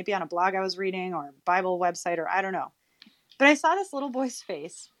came up, maybe on a blog I was reading or a Bible website, or I don't know. But I saw this little boy's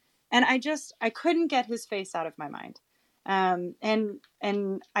face, and I couldn't get his face out of my mind. And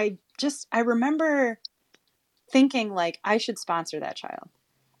I remember thinking like I should sponsor that child.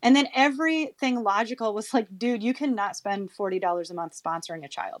 And then everything logical was like, dude, you cannot spend $40 a month sponsoring a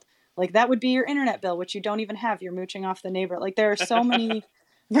child. Like that would be your internet bill, which you don't even have. You're mooching off the neighbor. Like there are so many,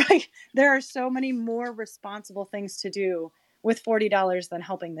 right? There are so many more responsible things to do with $40 than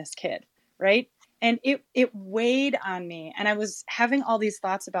helping this kid. Right. And it weighed on me. And I was having all these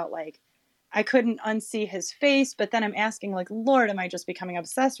thoughts about like, I couldn't unsee his face, but then I'm asking like, Lord, am I just becoming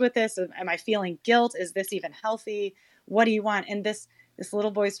obsessed with this? Am I feeling guilt? Is this even healthy? What do you want? And this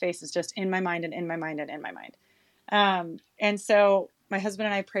little boy's face is just in my mind and in my mind and in my mind. And so my husband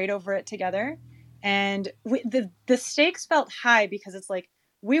and I prayed over it together, and the stakes felt high because it's like,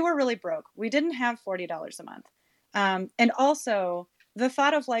 we were really broke. We didn't have $40 a month. And also the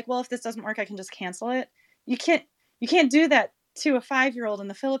thought of like, well, if this doesn't work, I can just cancel it. You can't do that to a 5-year-old in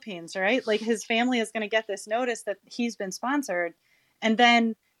the Philippines, right? Like his family is going to get this notice that he's been sponsored, and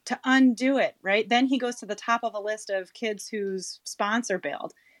then to undo it, right? Then he goes to the top of a list of kids whose sponsor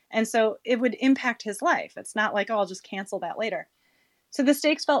bailed. And so it would impact his life. It's not like, oh, I'll just cancel that later. So the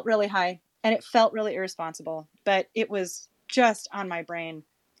stakes felt really high, and it felt really irresponsible, but it was just on my brain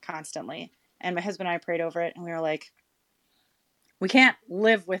constantly. And my husband and I prayed over it, and we were like, we can't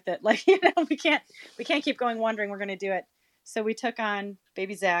live with it. Like, we can't keep going wondering we're going to do it. So we took on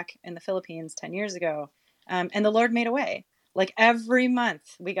baby Zach in the Philippines 10 years ago, and the Lord made a way. Like every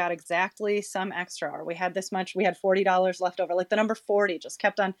month we got exactly some extra, or we had this much, we had $40 left over. Like the number 40 just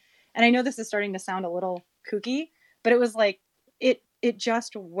kept on. And I know this is starting to sound a little kooky, but it was like, it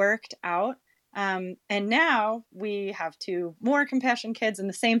just worked out. And now we have 2 more Compassion kids, and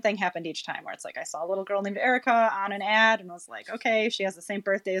the same thing happened each time, where it's like, I saw a little girl named Erica on an ad and was like, okay, she has the same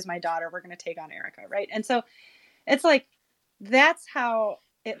birthday as my daughter. We're going to take on Erica. Right. And so it's like, that's how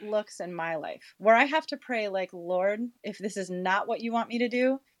it looks in my life, where I have to pray like, Lord, if this is not what you want me to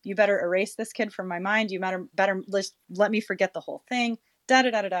do, you better erase this kid from my mind. You better just let me forget the whole thing.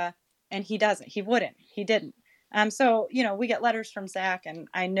 And he doesn't. He wouldn't. He didn't. So, we get letters from Zach, and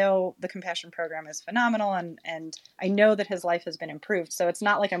I know the Compassion program is phenomenal, and I know that his life has been improved. So it's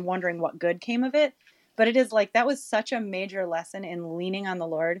not like I'm wondering what good came of it, but it is like, that was such a major lesson in leaning on the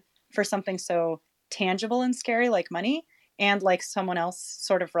Lord for something so tangible and scary like money, and like someone else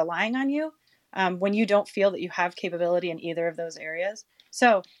sort of relying on you when you don't feel that you have capability in either of those areas.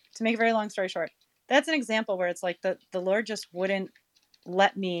 So to make a very long story short, that's an example where it's like the Lord just wouldn't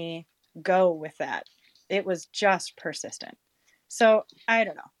let me go with that. It was just persistent. So I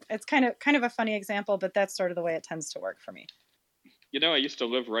don't know. It's kind of a funny example, but that's sort of the way it tends to work for me. I used to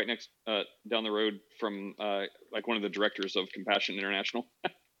live right next down the road from like one of the directors of Compassion International.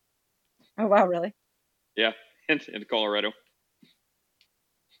 Oh, wow, really? Yeah, in Colorado.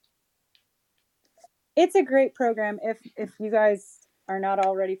 It's a great program. If you guys are not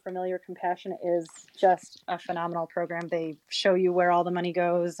already familiar, Compassion is just a phenomenal program. They show you where all the money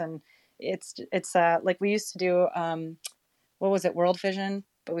goes, and it's like we used to do, what was it, World Vision,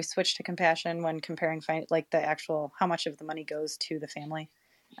 but we switched to Compassion when comparing like the actual how much of the money goes to the family.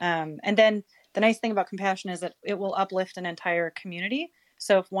 And then the nice thing about Compassion is that it will uplift an entire community.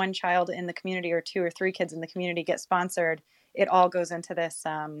 So if one child in the community or 2 or 3 kids in the community get sponsored, it all goes into this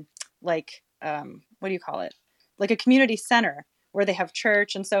what do you call it? Like a community center where they have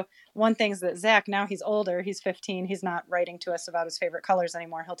church. And so one thing is that Zach, now he's older, he's 15, he's not writing to us about his favorite colors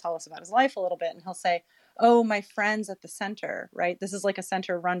anymore. He'll tell us about his life a little bit, and he'll say, oh, my friends at the center, right? This is like a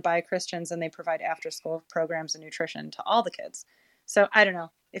center run by Christians, and they provide after-school programs and nutrition to all the kids. So I don't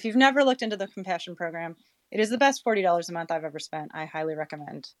know. If you've never looked into the Compassion program, it is the best $40 a month I've ever spent. I highly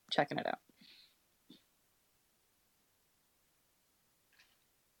recommend checking it out.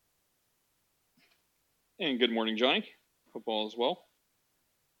 And good morning, Johnny. Hope all is well.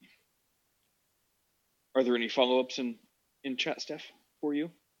 Are there any follow-ups in chat, Steph, for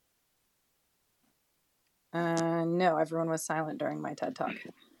you? No, everyone was silent during my TED Talk.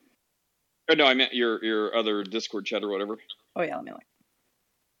 Or no, I meant your other Discord chat or whatever. Oh yeah, let me look.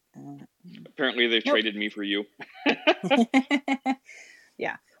 Apparently, they Nope. traded me for you.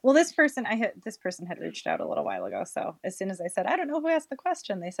 Yeah. Well, this person had reached out a little while ago. So as soon as I said, I don't know who asked the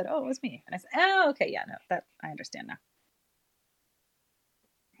question, they said, oh, it was me. And I said, oh, okay, yeah, no, that I understand now.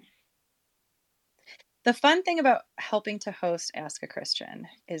 The fun thing about helping to host Ask a Christian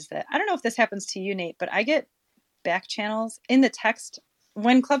is that, I don't know if this happens to you, Nate, but I get back channels in the text.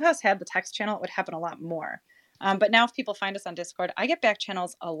 When Clubhouse had the text channel, it would happen a lot more. But now if people find us on Discord, I get back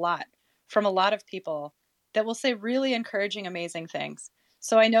channels a lot from a lot of people that will say really encouraging, amazing things.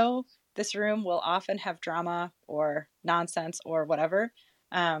 So I know this room will often have drama or nonsense or whatever.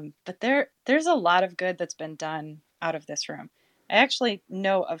 But there's a lot of good that's been done out of this room. I actually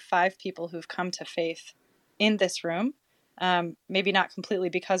know of 5 people who've come to faith in this room. Maybe not completely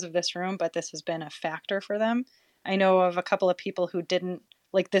because of this room, but this has been a factor for them. I know of a couple of people who didn't,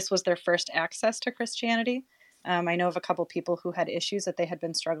 like, this was their first access to Christianity. I know of a couple of people who had issues that they had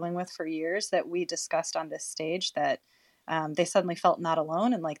been struggling with for years that we discussed on this stage, that they suddenly felt not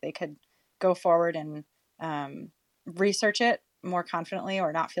alone and like they could go forward and research it more confidently,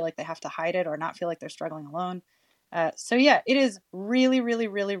 or not feel like they have to hide it, or not feel like they're struggling alone. So yeah, it is really, really,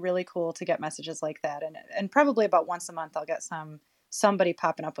 really, really cool to get messages like that. And probably about once a month, I'll get somebody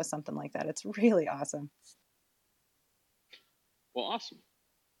popping up with something like that. It's really awesome. Well, awesome.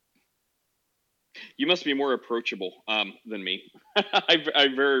 You must be more approachable than me. I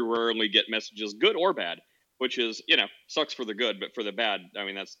very rarely get messages, good or bad, which is, sucks for the good, but for the bad, I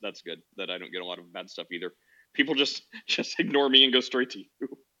mean, that's good that I don't get a lot of bad stuff either. People just ignore me and go straight to you.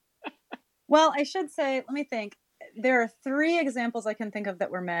 Well, I should say, let me think. There are 3 examples I can think of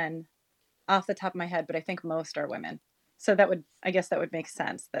that were men off the top of my head, but I think most are women. So I guess that would make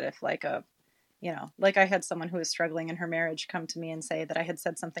sense that if like I had someone who was struggling in her marriage come to me and say that I had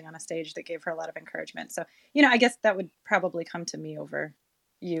said something on a stage that gave her a lot of encouragement. So, I guess that would probably come to me over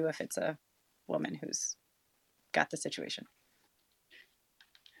you if it's a woman who's got the situation.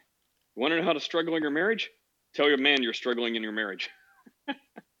 You want to know how to struggle in your marriage? Tell your man you're struggling in your marriage.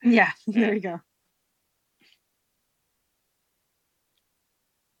 Yeah, there you go.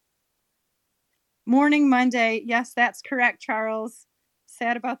 Morning Monday. Yes, that's correct, Charles.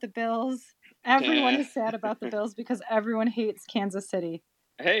 Sad about the Bills. Everyone is sad about the Bills because everyone hates Kansas City.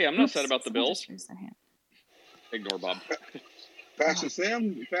 Hey, I'm not sad about the Bills. Ignore Bob. Pastor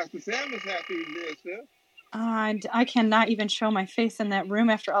Sam is happy there, sir. I cannot even show my face in that room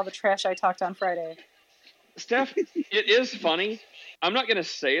after all the trash I talked on Friday. Steph, it is funny. I'm not going to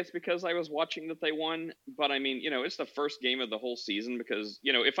say it's because I was watching that they won, but I mean, it's the first game of the whole season because,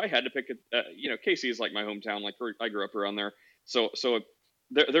 if I had to pick KC is like my hometown, like I grew up around there. So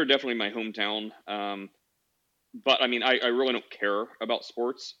they're definitely my hometown. But I mean, I really don't care about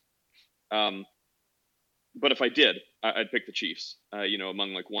sports. But if I did, I'd pick the Chiefs,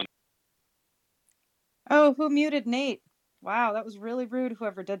 among like one. Oh, who muted Nate? Wow, that was really rude,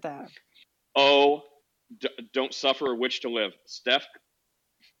 whoever did that. Oh, don't suffer a witch to live. Steph,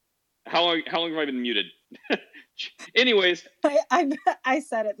 how long have I been muted? Anyways. I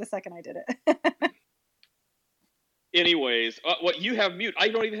said it the second I did it. Anyways, what you have mute. I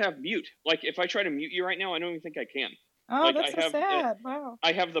don't even have mute. Like, if I try to mute you right now, I don't even think I can. Oh, like, that's so sad. Wow.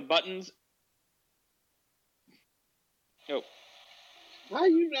 I have the buttons. Oh. How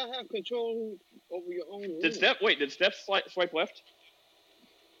do you not have control over your own room? Did Steph swipe left?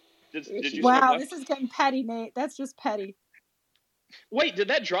 Did you wow, swipe left? This is getting petty, Nate. That's just petty. Wait, did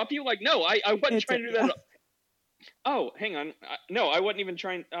that drop you? Like, no, I wasn't trying to do that. Oh, hang on. No, I wasn't even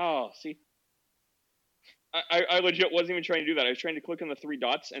trying. Oh, see. I legit wasn't even trying to do that. I was trying to click on the 3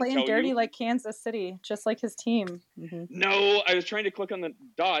 dots and playing tell dirty you. like Kansas City, just like his team. Mm-hmm. No, I was trying to click on the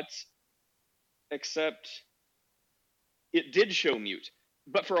dots, except it did show mute.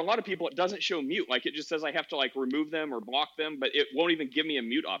 But for a lot of people, it doesn't show mute. Like, it just says I have to, like, remove them or block them, but it won't even give me a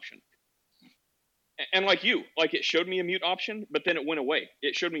mute option. And like you, like, it showed me a mute option, but then it went away.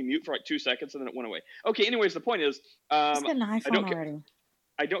 It showed me mute for like 2 seconds, and then it went away. Okay, anyways, the point is, Just get an iPhone already.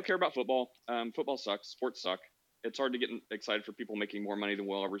 I don't care about football. Football sucks. Sports suck. It's hard to get excited for people making more money than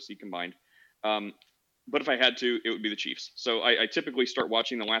we'll ever see combined. But if I had to, it would be the Chiefs. So I typically start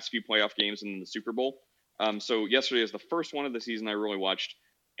watching the last few playoff games and then the Super Bowl. So yesterday is the first one of the season I really watched,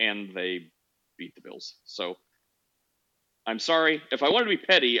 and they beat the Bills. So I'm sorry. If I wanted to be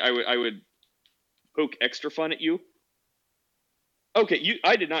petty, I would poke extra fun at you. Okay,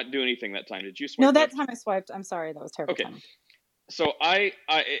 I did not do anything that time. Did you swipe? No, that time I swiped. I'm sorry. That was terrible. Okay. Timing. So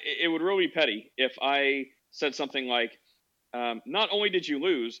it would really be petty if I said something like, not only did you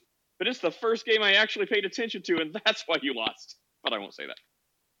lose, but it's the first game I actually paid attention to, and that's why you lost. But I won't say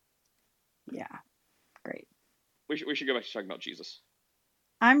that. Yeah, great. We should go back to talking about Jesus.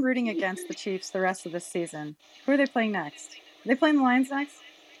 I'm rooting against the Chiefs the rest of this season. Who are they playing next? Are they playing the Lions next?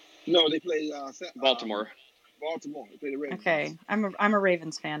 No, they play Baltimore. Baltimore. They play the Ravens. Okay, I'm a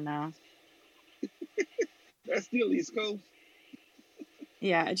Ravens fan now. That's still East Coast.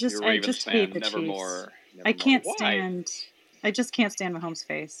 Yeah, I You're a I Ravens just fan. hate the Chiefs. Nevermore. I can't Why? stand. I just can't stand Mahomes'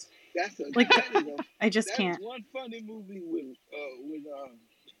 face. That's a Like, that is a I just that's can't. one funny movie with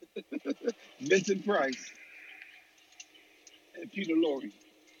Vincent Price and Peter Lorre.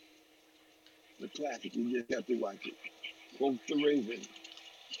 The classic. You just have to watch it. Both the Ravens.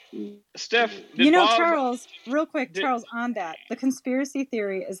 Steph, did You know, Bob... Charles, real quick, Charles, on that, the conspiracy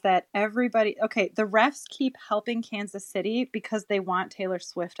theory is that everybody, okay, the refs keep helping Kansas City because they want Taylor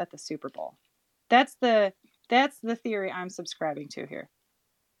Swift at the Super Bowl. That's the theory I'm subscribing to here.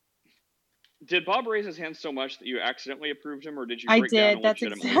 Did Bob raise his hand so much that you accidentally approved him, or did you I break down did. and That's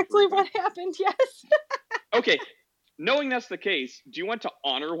legitimately exactly approve him? what happened. Yes. Okay, knowing that's the case, do you want to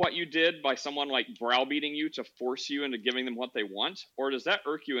honor what you did by someone like browbeating you to force you into giving them what they want, or does that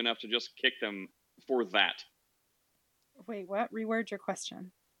irk you enough to just kick them for that? Wait, what? Reword your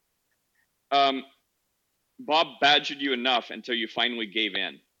question. Bob badgered you enough until you finally gave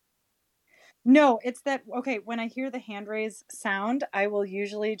in. No, it's that, okay, when I hear the hand raise sound, I will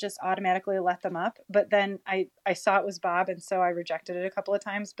usually just automatically let them up. But then I saw it was Bob, and so I rejected it a couple of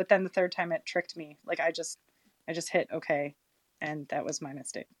times. But then the third time it tricked me. Like I just hit okay, and that was my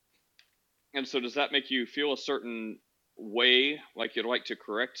mistake. And so does that make you feel a certain way, like you'd like to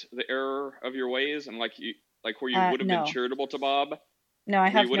correct the error of your ways, and like where you would have No. been charitable to Bob? No, I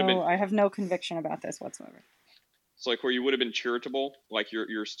Where have no conviction about this whatsoever. So like where you would have been charitable, like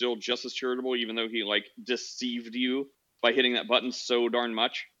you're still just as charitable, even though he like deceived you by hitting that button so darn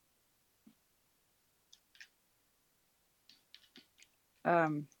much.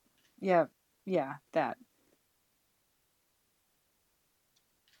 Yeah, that.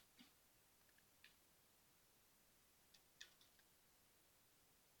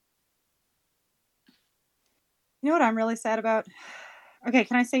 You know what I'm really sad about? Okay,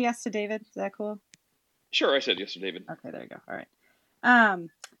 can I say yes to David? Is that cool? Sure, I said yes to David. Okay, there you go. All right.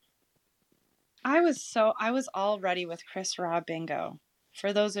 I was all ready with Chris Raw bingo.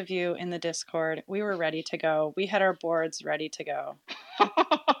 For those of you in the Discord, we were ready to go. We had our boards ready to go.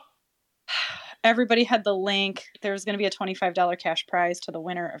 Everybody had the link. There was going to be a $25 cash prize to the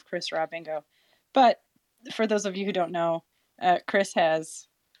winner of Chris Raw bingo. But for those of you who don't know, Chris has,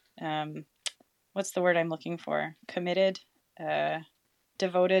 what's the word I'm looking for? Committed,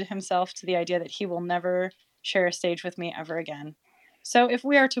 devoted himself to the idea that he will never share a stage with me ever again. So if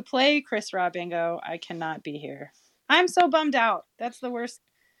we are to play Chris Raw bingo, I cannot be here. I'm so bummed out. That's the worst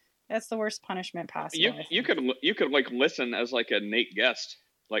punishment possible. You could like listen as like a Nate guest,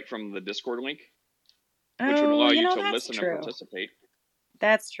 like from the Discord link, which would allow you to listen and participate.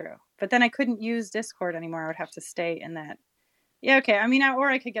 That's true. But then I couldn't use Discord anymore. I would have to stay in that. Yeah, okay. I mean, or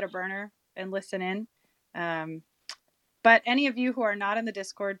I could get a burner and listen in. But any of you who are not in the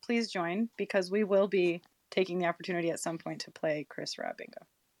Discord, please join, because we will be taking the opportunity at some point to play Chris Raw bingo.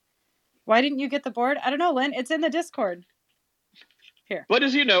 Why didn't you get the board? I don't know, Lynn. It's in the Discord. Here. But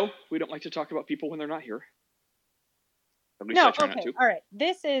as you know, we don't like to talk about people when they're not here. At least No, I try okay, not to. all right.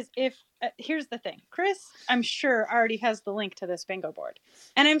 This is here's the thing. Chris, I'm sure, already has the link to this bingo board.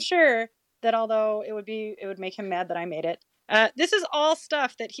 And I'm sure that although it would make him mad that I made it, this is all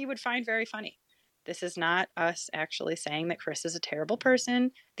stuff that he would find very funny. This is not us actually saying that Chris is a terrible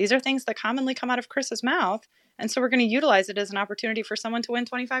person. These are things that commonly come out of Chris's mouth. And so we're going to utilize it as an opportunity for someone to win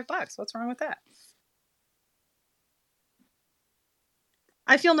 $25. What's wrong with that?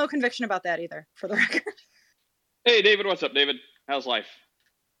 I feel no conviction about that either, for the record. Hey, David, what's up, David? How's life?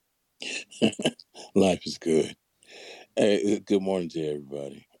 Life is good. Hey, good morning to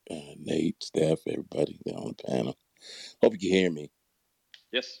everybody. Nate, Steph, everybody on the panel. Hope you can hear me.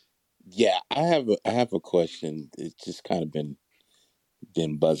 Yes. Yeah, I have a question. It's just kind of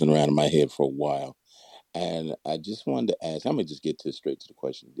been buzzing around in my head for a while. And I just wanted to ask, I'm going to just get straight to the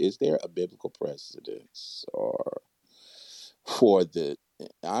question. Is there a biblical precedence or for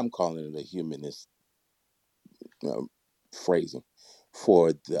I'm calling it a humanist phrasing,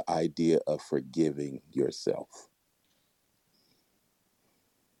 for the idea of forgiving yourself?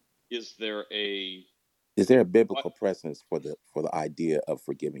 Is there a biblical precedence for the idea of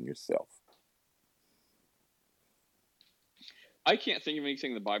forgiving yourself? I can't think of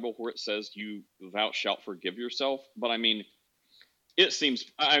anything in the Bible where it says thou shalt forgive yourself, but I mean, it seems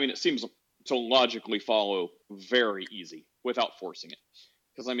to logically follow very easy without forcing it.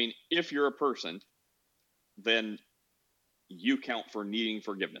 Because I mean, if you're a person, then you count for needing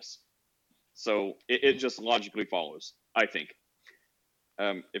forgiveness. So it just logically follows, I think.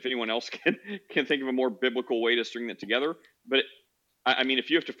 If anyone else can think of a more biblical way to string that together, but I mean,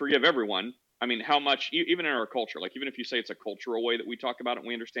 if you have to forgive everyone, I mean, how much, even in our culture, like even if you say it's a cultural way that we talk about it and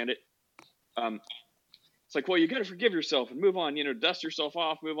we understand it, it's like, well, you got to forgive yourself and move on, dust yourself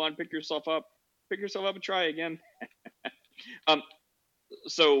off, move on, pick yourself up and try again.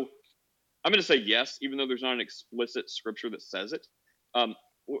 So I'm going to say yes, even though there's not an explicit scripture that says it.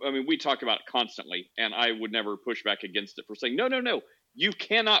 I mean, we talk about it constantly, and I would never push back against it for saying, no, you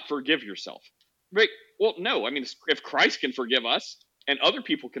cannot forgive yourself. Right? Well, no, I mean, if Christ can forgive us and other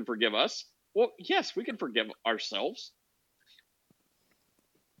people can forgive us, well, yes, we can forgive ourselves.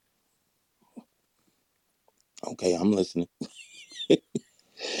 Okay, I'm listening.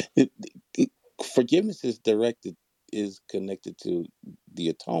 Forgiveness is connected to the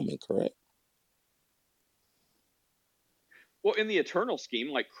atonement, correct? Well, in the eternal scheme,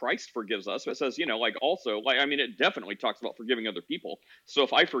 like Christ forgives us, it says, also, I mean, it definitely talks about forgiving other people. So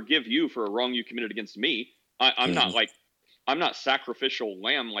if I forgive you for a wrong you committed against me, I'm not I'm not sacrificial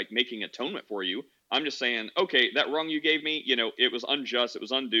lamb, like making atonement for you. I'm just saying, okay, that wrong you gave me, it was unjust, it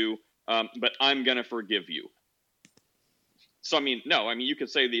was undue, but I'm going to forgive you. So, I mean, no, I mean, you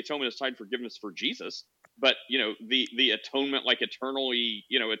could say the atonement is tied forgiveness for Jesus, but, the atonement, like eternally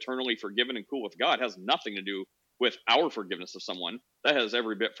forgiven and cool with God has nothing to do with our forgiveness of someone. That has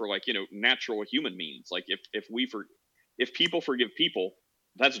every bit for natural human means. Like if people forgive people,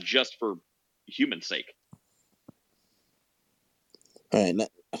 that's just for human sake. All right.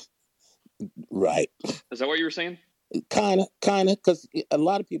 Right. Is that what you were saying? Kind of, because a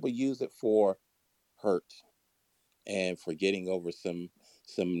lot of people use it for hurt and for getting over some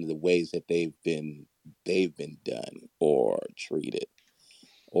of the ways that they've been done or treated,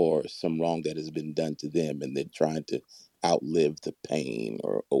 or some wrong that has been done to them, and they're trying to outlive the pain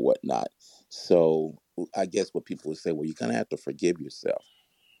or whatnot. So I guess what people would say, well, you're gonna have to forgive yourself.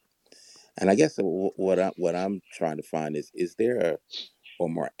 And I guess what I'm trying to find is there a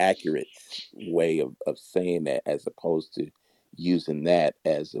more accurate way of saying that, as opposed to using that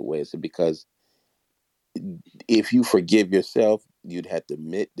as a way? So because if you forgive yourself, you'd have to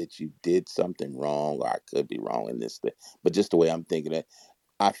admit that you did something wrong, or I could be wrong in this thing. But just the way I'm thinking it,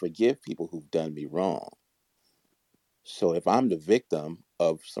 I forgive people who've done me wrong. So if I'm the victim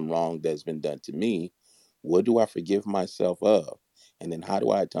of some wrong that's been done to me, what do I forgive myself of? And then how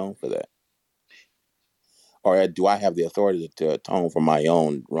do I atone for that? Or do I have the authority to atone for my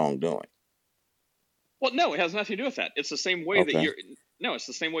own wrongdoing? Well, no, it has nothing to do with that. It's the same way that it's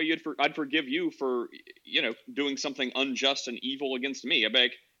the same way I'd forgive you for, doing something unjust and evil against me. I'd be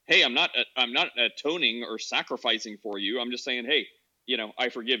like, hey, I'm not atoning or sacrificing for you. I'm just saying, hey, I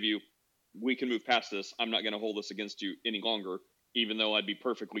forgive you. We can move past this. I'm not going to hold this against you any longer, even though I'd be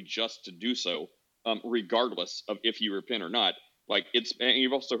perfectly just to do so, regardless of if you repent or not. Like and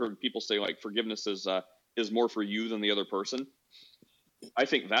you've also heard people say like forgiveness is more for you than the other person. I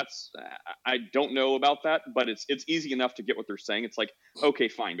think I don't know about that, but it's easy enough to get what they're saying. It's like, okay,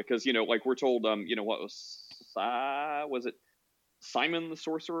 fine, because like we're told, what was it Simon the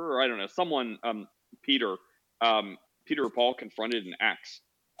sorcerer, or I don't know, someone, Peter or Paul confronted in Acts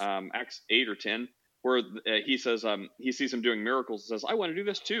 8 or 10, where he says he sees him doing miracles and says, I want to do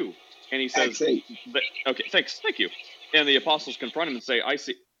this too, and he says, okay, thank you, and the apostles confront him and say, I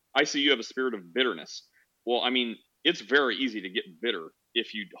see you have a spirit of bitterness. Well, I mean, it's very easy to get bitter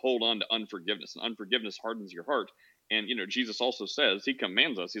if you hold on to unforgiveness, and unforgiveness hardens your heart. And Jesus also says, he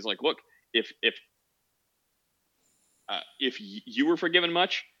commands us, he's like, look, if you were forgiven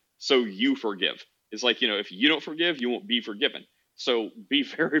much, so you forgive. It's like, if you don't forgive, you won't be forgiven. So be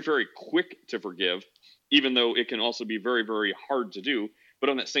very, very quick to forgive, even though it can also be very, very hard to do. But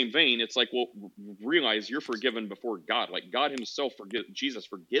on that same vein, it's like, well, realize you're forgiven before God. Like God himself Jesus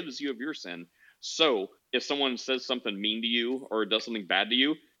forgives you of your sin. So if someone says something mean to you or does something bad to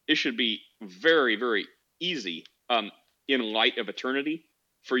you, it should be very, very easy in light of eternity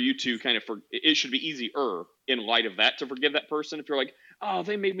for you to it should be easier in light of that to forgive that person. If you're like, oh,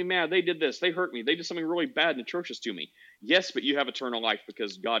 they made me mad, they did this, they hurt me, they did something really bad and atrocious to me. Yes, but you have eternal life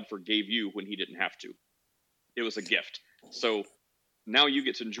because God forgave you when he didn't have to. It was a gift. So now you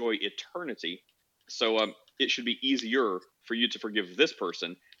get to enjoy eternity. So it should be easier for you to forgive this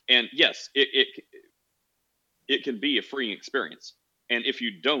person. And yes, it can be a freeing experience. And if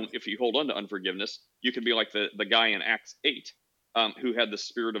you hold on to unforgiveness, you can be like the guy in Acts 8 who had the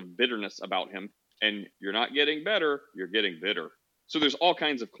spirit of bitterness about him. And you're not getting better, you're getting bitter. So there's all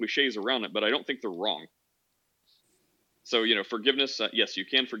kinds of cliches around it, but I don't think they're wrong. So, forgiveness, yes, you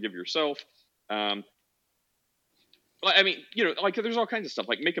can forgive yourself. I mean, like there's all kinds of stuff.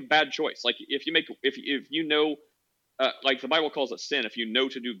 Like make a bad choice. Like if you know, like the Bible calls it sin. If you know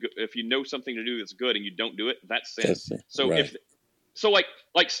if you know something to do that's good and you don't do it, that's sin. That's it. So Right.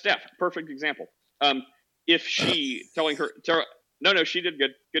 like Steph, perfect example. If she telling her, no, she did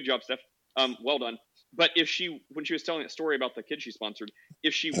good job, Steph. Well done. But when she was telling that story about the kid she sponsored,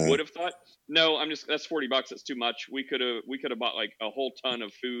 if she Uh, would have thought, no, that's $40, that's too much. We could have bought like a whole ton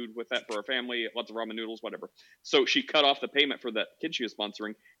of food with that for our family, lots of ramen noodles, whatever. So she cut off the payment for that kid she was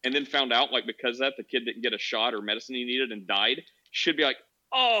sponsoring, and then found out like because of that the kid didn't get a shot or medicine he needed and died. She'd be like,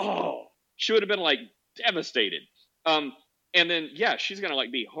 oh, she would have been like devastated. And then she's gonna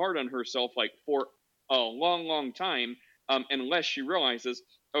like be hard on herself like for a long time, unless she realizes,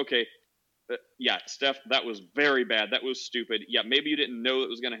 okay, Steph, that was very bad. That was stupid. Yeah, maybe you didn't know it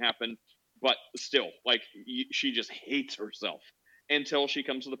was going to happen, but still, like, she just hates herself until she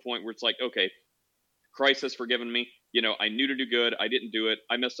comes to the point where it's like, okay, Christ has forgiven me. I knew to do good. I didn't do it.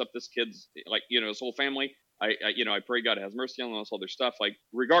 I messed up this kid's, like, his whole family. I pray God has mercy on all this other stuff. Like,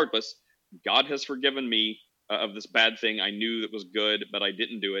 regardless, God has forgiven me of this bad thing. I knew that was good, but I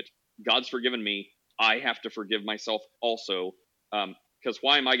didn't do it. God's forgiven me. I have to forgive myself also. Because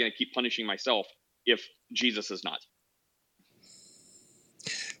why am I going to keep punishing myself if Jesus is not?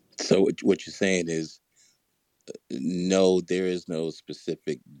 so what you're saying is, no, there is no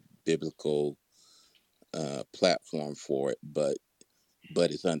specific biblical platform for it, but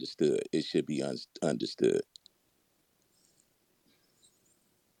it's understood. It should be understood.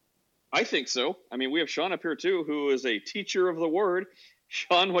 I think so. I mean, we have Sean up here too, who is a teacher of the word.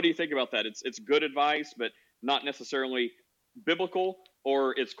 Sean, what do you think about that? It's good advice, but not necessarily biblical,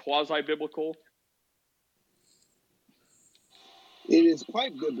 or it's quasi-biblical. It is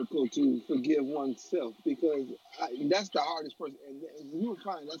quite biblical to forgive oneself because that's the hardest person. And you will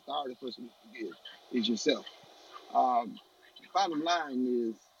find that's the hardest person to forgive is yourself. Bottom line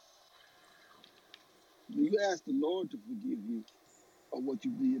is, you ask the Lord to forgive you of what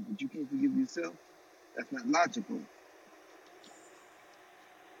you did, but you can't forgive yourself. That's not logical.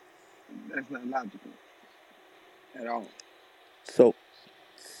 That's not logical at all. So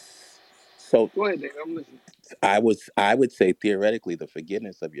Go ahead, Dave. I'm listening. I would say theoretically, the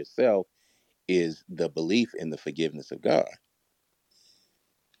forgiveness of yourself is the belief in the forgiveness of God.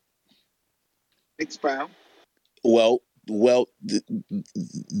 Expound. Well,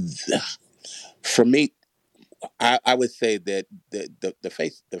 for me, I would say that the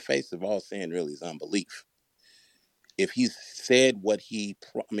face of all sin really is unbelief. If he's said what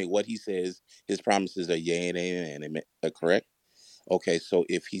what he says, his promises are yea and amen. Correct? Okay, so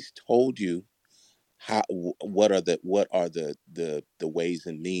if he's told you what are the ways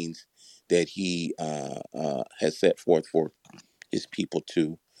and means that he has set forth for his people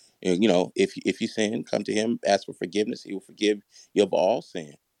to, if you sin, come to him, ask for forgiveness, he will forgive you of all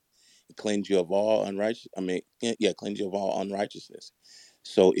sin, cleanse you of all cleanse you of all unrighteousness.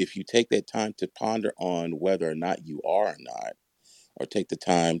 So if you take that time to ponder on whether or not you are or not, or take the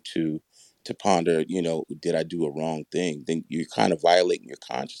time to ponder, did I do a wrong thing, then you're kind of violating your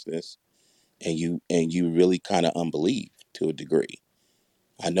consciousness, and you really kind of unbelieve to a degree.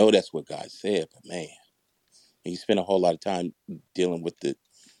 I know that's what God said, but man, you spend a whole lot of time dealing with the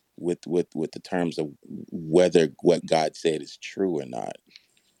terms of whether what God said is true or not.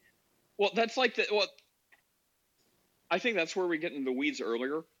 Well, that's like I think that's where we get into the weeds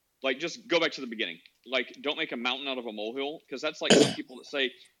earlier. Like, just go back to the beginning. Like, don't make a mountain out of a molehill, because that's like some people that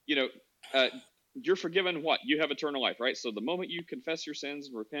say, you're forgiven. What? You have eternal life, right? So the moment you confess your sins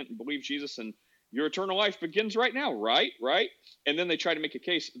and repent and believe Jesus, and your eternal life begins right now, right? And then they try to make a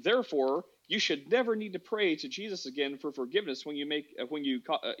case. Therefore, you should never need to pray to Jesus again for forgiveness when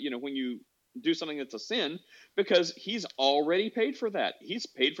you do something that's a sin, because he's already paid for that. He's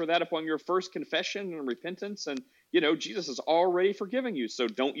paid for that upon your first confession and repentance, and Jesus has already forgiven you. So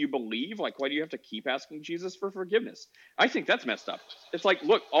don't you believe? Like, why do you have to keep asking Jesus for forgiveness? I think that's messed up. It's like,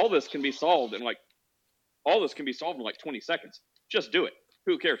 look, all this can be solved in like 20 seconds. Just do it.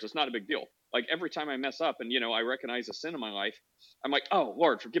 Who cares? It's not a big deal. Like, every time I mess up and I recognize a sin in my life, I'm like, oh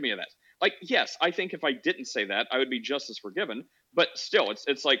Lord, forgive me of that. Like, yes, I think if I didn't say that, I would be just as forgiven. But still,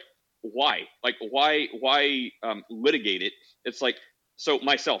 it's like, why? Like, why litigate it? It's like, so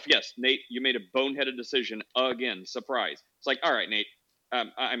myself, yes, Nate, you made a boneheaded decision again. Surprise. It's like, all right, Nate. I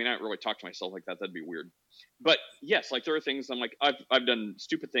don't really talk to myself like that. That'd be weird. But yes, like, there are things I'm like, I've done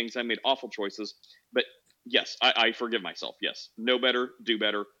stupid things. I made awful choices. But yes, I forgive myself. Yes, know better, do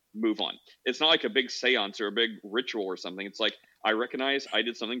better, move on. It's not like a big seance or a big ritual or something. It's like, I recognize I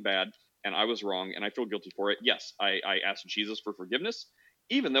did something bad and I was wrong and I feel guilty for it. Yes, I asked Jesus for forgiveness,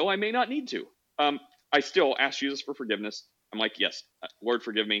 even though I may not need to. I still ask Jesus for forgiveness. I'm like, yes, Lord,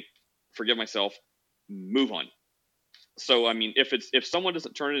 forgive me, forgive myself, move on. So, I mean, if someone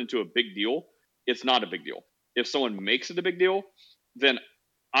doesn't turn it into a big deal, it's not a big deal. If someone makes it a big deal, then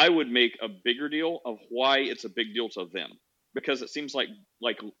I would make a bigger deal of why it's a big deal to them, because it seems like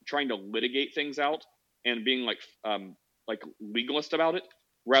trying to litigate things out and being like legalist about it,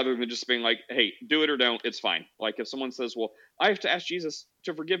 rather than just being like, hey, do it or don't, it's fine. Like if someone says, well, I have to ask Jesus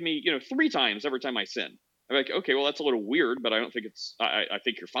to forgive me, 3 times every time I sin. I'm like, okay, well, that's a little weird, but I don't think I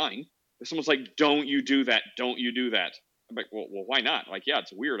think you're fine. If someone's like, don't you do that, don't you do that, I'm like, well, why not? Like, yeah,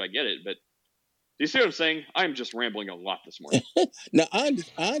 it's weird, I get it, but do you see what I'm saying? I'm just rambling a lot this morning. Now I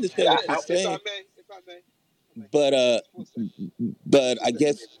understand what you're If I saying, may, if I may, but just 1 second. but Just I let me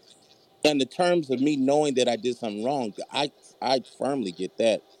guess in the terms of me knowing that I did something wrong, I firmly get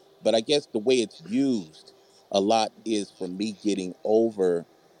that. But I guess the way it's used a lot is for me getting over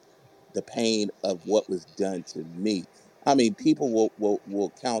the pain of what was done to me. I mean, people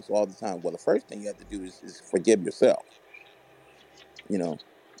will counsel all the time. Well, the first thing you have to do is forgive yourself. You know,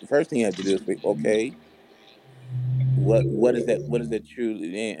 the first thing you have to do is okay. What is that? What is that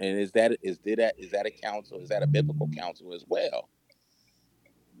truly? And is that a counsel? Is that a biblical counsel as well?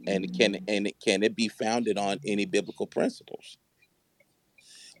 And can it be founded on any biblical principles?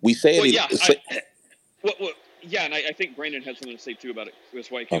 We say Well, it. yeah, yeah, and I think Brandon had something to say too about it. That's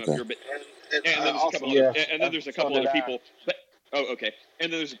why I came up Okay. here. But And and then there's a also, couple other, Yes, and then there's a so couple did other I. people. But okay.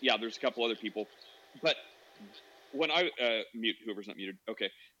 And then there's a couple other people. But when I mute whoever's not muted, okay.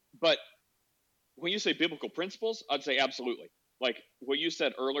 But when you say biblical principles, I'd say absolutely. Like what you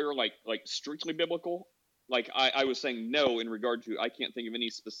said earlier, like strictly biblical. Like I was saying no in regard to, I can't think of any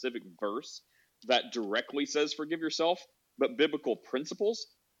specific verse that directly says forgive yourself, but biblical principles,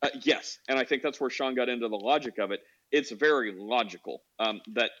 yes. And I think that's where Sean got into the logic of it. It's very logical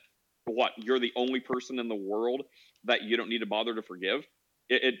that you're the only person in the world that you don't need to bother to forgive.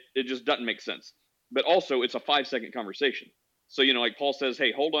 It just doesn't make sense. But also, it's a 5-second conversation. So, like Paul says,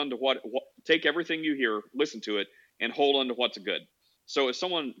 hey, hold on to what take everything you hear, listen to it, and hold on to what's good. So if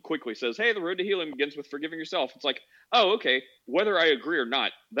someone quickly says, hey, the road to healing begins with forgiving yourself, it's like, oh, okay, whether I agree or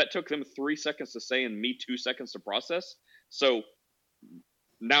not, that took them 3 seconds to say and me 2 seconds to process. So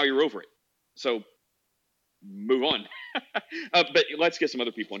now you're over it. So move on. But let's get some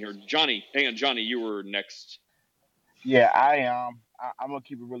other people in here. Johnny, hang on, Johnny, you were next. Yeah, I'm gonna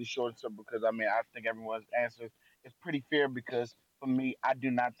keep it really short and simple because I mean I think everyone's answer is pretty fair because for me I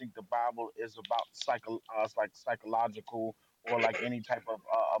do not think the Bible is about psychological or like any type of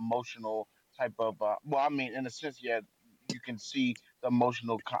emotional type of well I mean in a sense yeah you can see the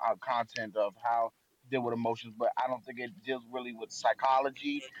emotional content of how to deal with emotions but I don't think it deals really with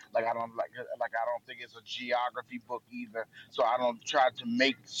psychology like I don't think it's a geography book either so I don't try to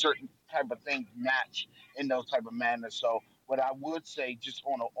make certain type of things match in those type of manners. So what I would say, just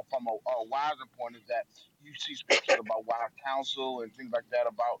from a wiser point, is that you see scriptures about wise counsel and things like that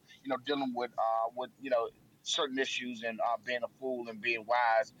about dealing with certain issues and being a fool and being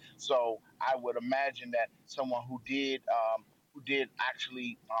wise. So I would imagine that someone who did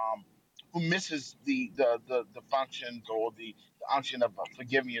actually who misses the functions or the unction of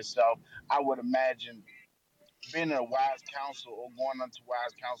forgiving yourself, I would imagine being in a wise counsel or going unto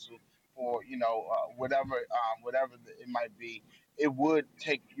wise counsel for whatever it might be, it would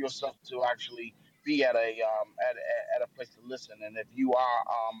take yourself to actually be at a place to listen. And if you are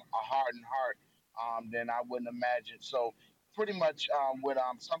a hardened heart, then I wouldn't imagine. So pretty much with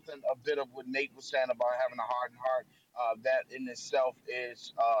something a bit of what Nate was saying about having a hardened heart, that in itself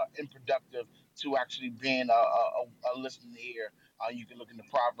is unproductive to actually being a listening ear. You can look into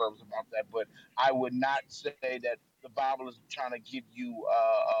Proverbs about that, but I would not say that the Bible is trying to give you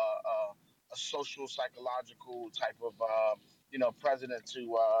a social psychological type of president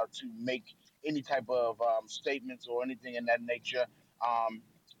to make any type of statements or anything in that nature. Um,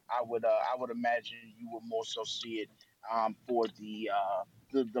 I would imagine you would more so see it for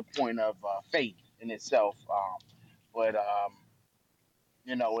the point of faith in itself. But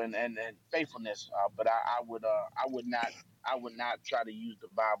and faithfulness. But I would not try to use the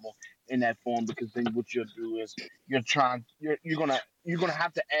Bible in that form because then what you'll do is you're gonna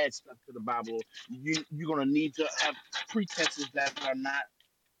have to add stuff to the Bible. You're gonna need to have pretenses that are not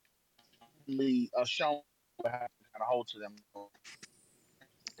really shown. Have to kind of hold to them on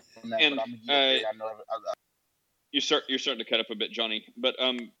that. But And I'm gonna yield there. I know. you're starting to cut up a bit, Johnny. But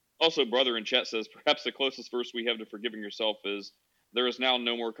also, brother in chat says perhaps the closest verse we have to forgiving yourself is there is now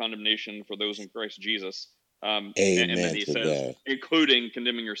no more condemnation for those in Christ Jesus. And then Amen he to says, that. including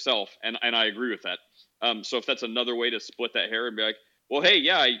condemning yourself, and I agree with that. So if that's another way to split that hair and be like, well, hey,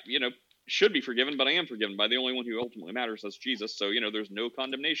 yeah, should be forgiven, but I am forgiven by the only one who ultimately matters, that's Jesus. So, there's no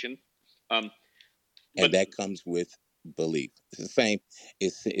condemnation. But And that comes with belief. It's the same.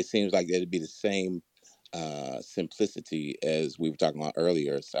 It seems like that'd be the same simplicity as we were talking about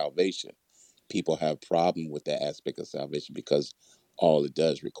earlier. Salvation. People have problem with that aspect of salvation because all it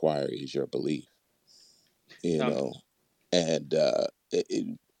does require is your belief. You um, know, and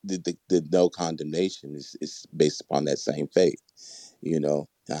the no condemnation is based upon that same faith. And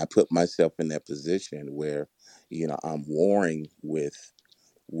I put myself in that position where I'm warring with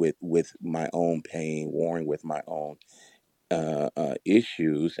my own pain, warring with my own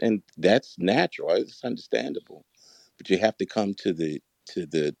issues, and that's natural. It's understandable, but you have to come to the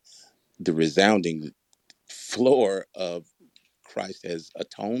resounding floor of Christ has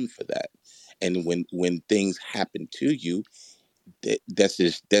atoned for that. And when things happen to you, that's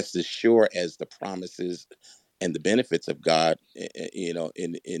as sure as the promises and the benefits of God. In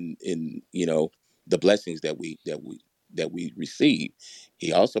the blessings that we receive.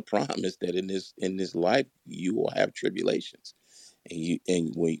 He also promised that in this life you will have tribulations,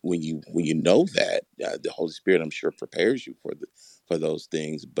 and when you know that, the Holy Spirit, I'm sure, prepares you for those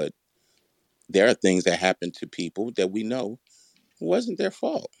things. But there are things that happen to people that we know wasn't their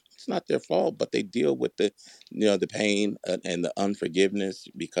fault. It's not their fault, but they deal with the pain and the unforgiveness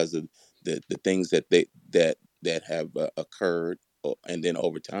because of the things that have occurred, and then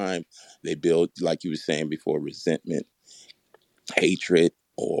over time they build, like you were saying before, resentment, hatred,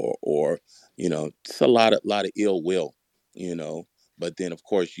 or it's a lot of ill will, you know. But then, of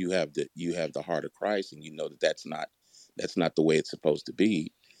course, you have the heart of Christ, and you know that's not the way it's supposed to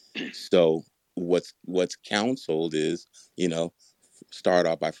be. So what's counseled is, you know start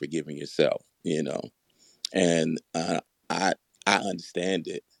off by forgiving yourself, and I I understand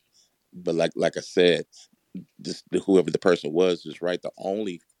it, but like I said, whoever the person was right. The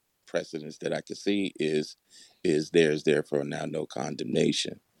only precedence that I could see is there's therefore now no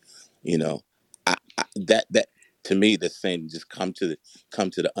condemnation. you know that to me, that's saying just come to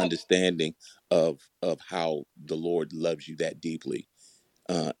the understanding of how the Lord loves you that deeply,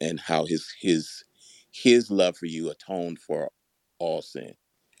 and how his love for you atoned for all sin.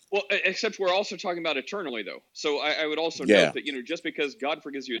 well, except we're also talking about eternally, though. So I would also note Yeah. that, just because God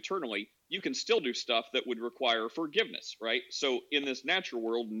forgives you eternally, you can still do stuff that would require forgiveness, right? So in this natural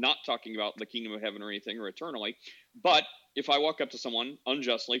world, not talking about the kingdom of heaven or anything or eternally, but if I walk up to someone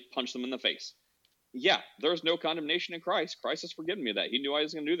unjustly, punch them in the face, yeah, there's no condemnation in Christ. Christ has forgiven me of that. He knew I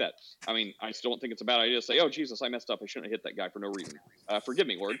was going to do that. I mean, I still don't think it's a bad idea to say, "Oh, Jesus, I messed up. I shouldn't have hit that guy for no reason. Forgive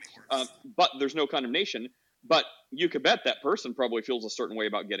me, Lord." But there's no condemnation. But you could bet that person probably feels a certain way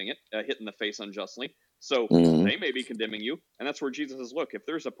about getting it hit in the face unjustly. So Hmm. they may be condemning you, and that's where Jesus says, "Look, if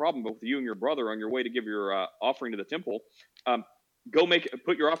there's a problem with you and your brother on your way to give your offering to the temple, um,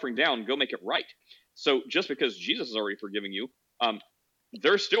 put your offering down, go make it right." So just because Jesus is already forgiving you,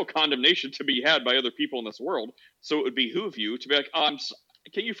 there's still condemnation to be had by other people in this world. So it would behoove you to be like, "Oh,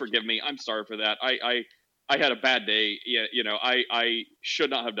 can you forgive me? I'm sorry for that. I had a bad day. Yeah, I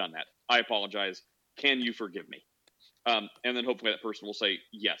should not have done that. I apologize. Can you forgive me?" And then hopefully that person will say,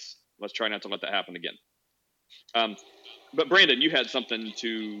 "Yes. Let's try not to let that happen again." But Brandon, you had something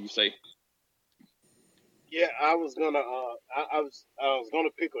to say. Yeah, I was gonna. I was gonna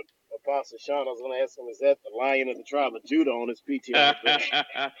pick a Apostle Sean. I was gonna ask him, is that the Lion of the tribe of Judah on his PTR?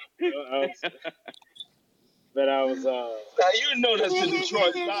 But I was. Now you know that's the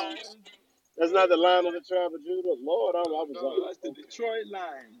Detroit Lions. That's not the Lion of the tribe of Judah. Lord, I was. No, that's the Detroit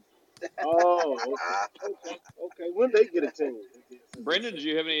Lions. Oh, okay. When they get a team? Brandon, did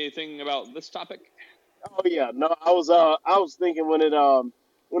you have anything about this topic? Oh yeah, no, I was thinking when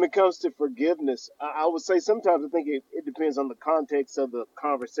it comes to forgiveness, I would say sometimes I think it depends on the context of the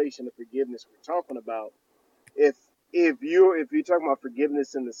conversation of forgiveness we're talking about. If if you're talking about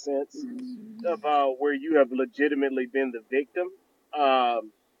forgiveness in the sense of where you have legitimately been the victim,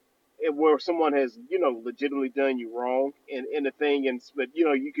 um, where someone has legitimately done you wrong, and the thing, and but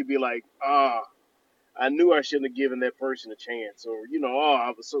you could be like, I knew I shouldn't have given that person a chance, or oh,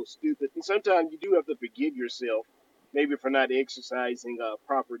 I was so stupid. And sometimes you do have to forgive yourself, maybe for not exercising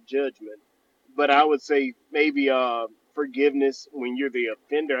proper judgment. But I would say maybe forgiveness when you're the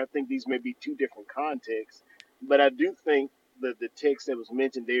offender. I think these may be two different contexts, but I do think that the text that was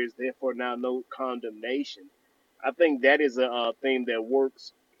mentioned there is therefore now no condemnation. I think that is a thing that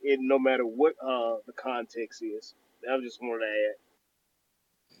works in no matter what the context is. I just wanted to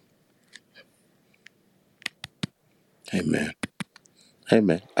add. Amen.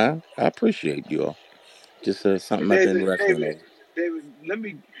 Amen. I appreciate you all. Just Hey, something I've been David, wrestling David, over.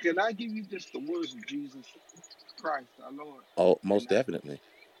 David. Can I give you just the words of Jesus Christ, our Lord? Oh, And most definitely.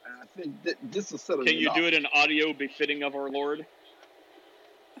 And I think that this will settle Can it you off. do it in audio befitting of our Lord?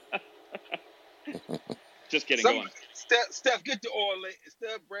 Just kidding. Go on. Steph, get the oil.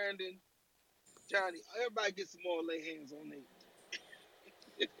 Steph, Brandon, Johnny, everybody get some oil. Lay hands on me.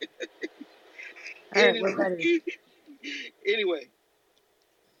 All right, we're ready. Anyway,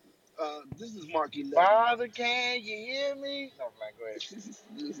 this is Mark 11. Father, can you hear me? No, man, go ahead.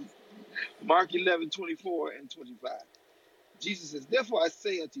 This is Mark 11, 24 and 25. Jesus says, therefore I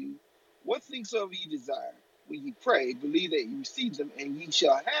say unto you, what things soever ye desire, when ye pray, believe that ye receive them, and ye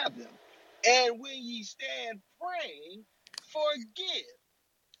shall have them. And when ye stand praying, forgive,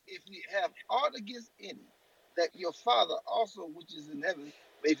 if ye have aught against any, that your Father also which is in heaven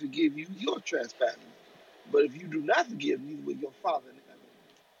may forgive you your trespasses. But if you do not forgive, neither will your Father in heaven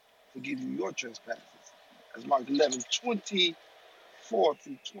forgive you your trespasses. That's Mark 11, 24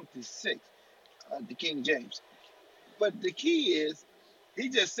 through 26, the King James. But the key is, he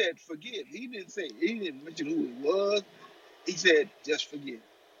just said forgive. He didn't mention who it was. He said just forgive,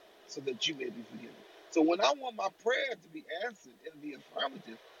 so that you may be forgiven. So when I want my prayer to be answered and be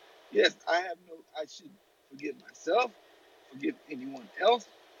affirmative, yes, I should forgive myself, forgive anyone else,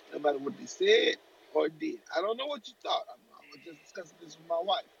 no matter what they said or did. I don't know what you thought. I was just discussing this with my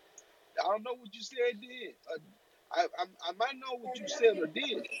wife. I don't know what you said or did. I might know what you said or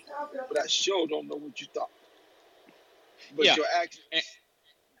did, but I sure don't know what you thought. But Yeah. your actions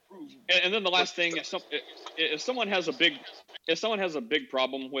prove. And then the last thing, if someone has a big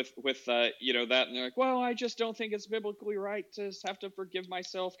problem with that, and they're like, well, I just don't think it's biblically right to have to forgive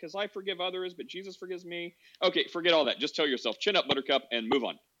myself because I forgive others, but Jesus forgives me. Okay, forget all that. Just tell yourself, chin up, Buttercup, and move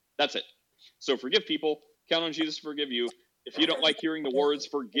on. That's it. So forgive people. Count on Jesus to forgive you. If you don't like hearing the words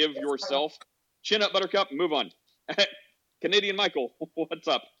forgive yourself, chin up, Buttercup, and move on. Canadian Michael, what's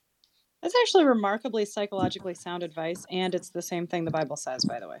up? That's actually remarkably psychologically sound advice, and it's the same thing the Bible says,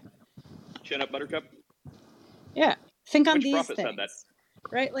 by the way. Chin up, Buttercup? Yeah. Think on Which these prophet things. said that?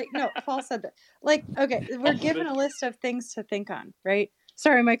 Right? Like, no, Paul said that. Like, okay, we're given a list of things to think on, right?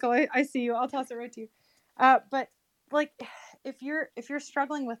 Sorry, Michael, I see you. I'll toss it right to you. But like, if you're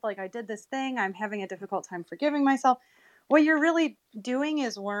struggling with like, I did this thing, I'm having a difficult time forgiving myself, what you're really doing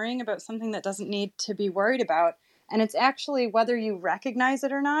is worrying about something that doesn't need to be worried about. And it's actually, whether you recognize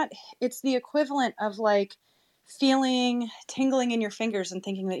it or not, it's the equivalent of like feeling tingling in your fingers and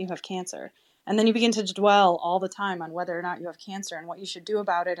thinking that you have cancer. And then you begin to dwell all the time on whether or not you have cancer and what you should do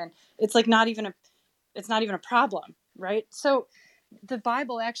about it. And it's like it's not even a problem, right? So the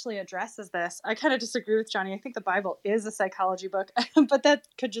Bible actually addresses this. I kind of disagree with Johnny. I think the Bible is a psychology book, but that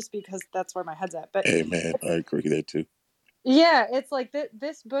could just be because that's where my head's at. But Amen. I agree there too. yeah, it's like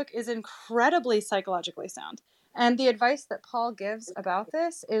this book is incredibly psychologically sound. And the advice that Paul gives about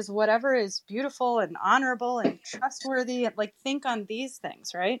this is whatever is beautiful and honorable and trustworthy, like think on these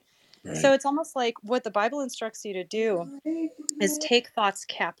things, right? Right. So it's almost like what the Bible instructs you to do is take thoughts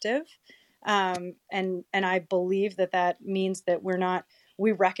captive. And I believe that means that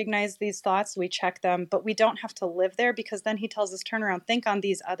we recognize these thoughts, we check them, but we don't have to live there, because then he tells us, turn around, think on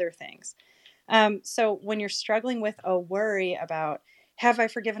these other things. So when you're struggling with a worry about, have I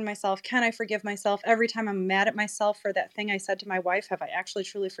forgiven myself? Can I forgive myself? Every time I'm mad at myself for that thing I said to my wife, have I actually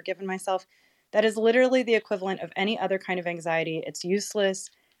truly forgiven myself? That is literally the equivalent of any other kind of anxiety. It's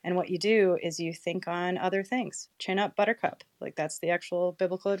useless. And what you do is you think on other things. Chin up, Buttercup. Like, that's the actual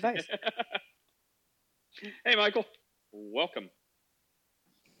biblical advice. Hey, Michael. Welcome.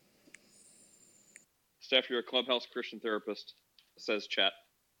 Steph, you're a Clubhouse Christian therapist, says chat.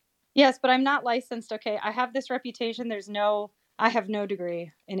 Yes, but I'm not licensed, okay? I have this reputation. I have no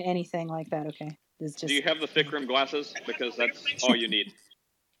degree in anything like that, okay? It's just... Do you have the thick rim glasses? Because that's all you need.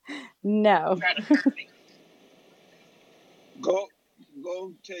 No.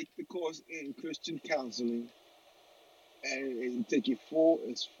 Go take the course in Christian counseling, and it'll take you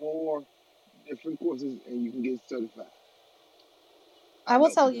it's 4 different courses, and you can get certified. I will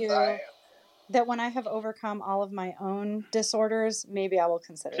tell you that when I have overcome all of my own disorders, maybe I will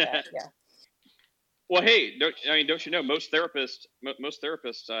consider that. Yeah. Well, hey, don't you know most therapists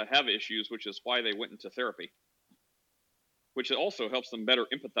have issues, which is why they went into therapy, which also helps them better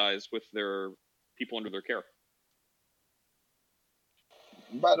empathize with their people under their care.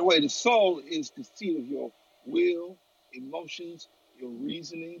 By the way, the soul is the seat of your will, emotions, your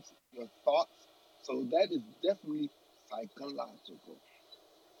reasonings, your thoughts. So that is definitely psychological.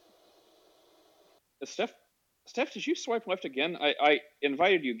 Steph, did you swipe left again? I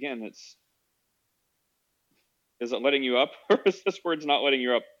invited you again. Is it letting you up, or is this word's not letting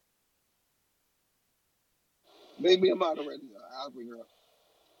you up? Maybe I'm out already. I'll bring her up.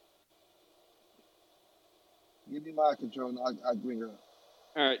 Give me my control, and I'll bring her up.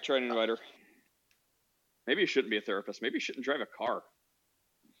 All right, try to invite her. Maybe you shouldn't be a therapist. Maybe you shouldn't drive a car.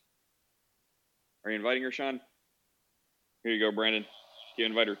 Are you inviting her, Sean? Here you go, Brandon. Can you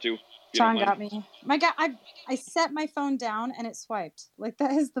invite her too? Sean got me. My God, I set my phone down and it swiped. Like,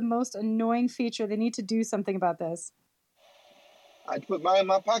 that is the most annoying feature. They need to do something about this. I put mine in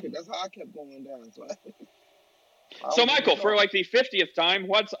my pocket. That's how I kept going down. So Michael, for like the 50th time,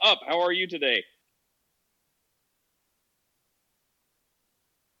 what's up? How are you today?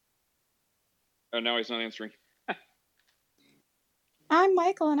 Oh, now he's not answering. I'm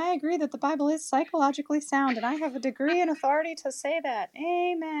Michael, and I agree that the Bible is psychologically sound, and I have a degree and authority to say that.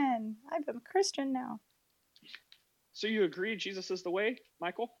 Amen. I'm a Christian now. So you agree Jesus is the way,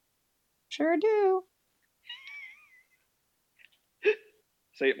 Michael? Sure do.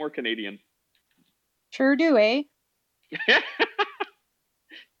 Say it more Canadian. Sure do, eh?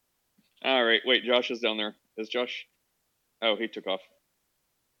 All right, wait, Josh is down there. Is Josh? Oh, he took off.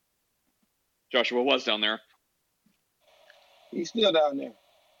 Joshua was down there. He's still down there.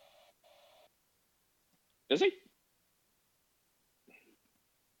 Is he?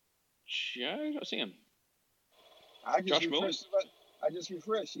 Yeah, I don't see him. I just Josh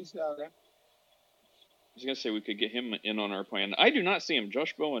refreshed. He's down there. I was going to say we could get him in on our plan. I do not see him.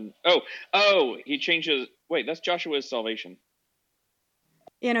 Josh Bowen. Oh, he changes. Wait, that's Joshua's salvation.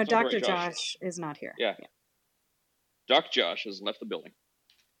 You know, Sounds Dr. right, Josh is not here. Yeah. Doc Josh has left the building.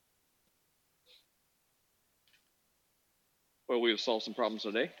 Well, we have solved some problems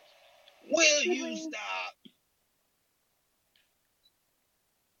today. Will you stop?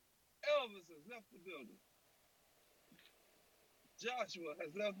 Elvis has left the building. Joshua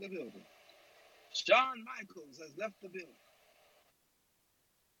has left the building. Shawn Michaels has left the building.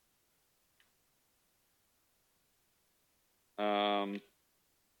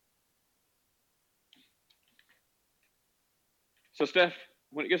 So, Steph,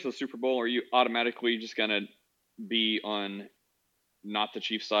 when it gets to the Super Bowl, are you automatically just going to be on not the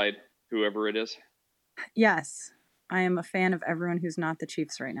Chiefs side, whoever it is? Yes. I am a fan of everyone who's not the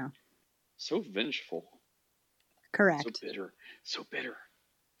Chiefs right now. So vengeful. Correct. So bitter. So bitter.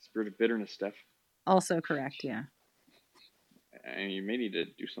 Spirit of bitterness, Steph. Also correct, yeah. And you may need to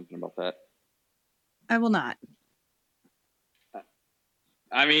do something about that. I will not.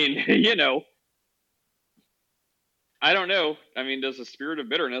 I mean, you know. I don't know. I mean, does the spirit of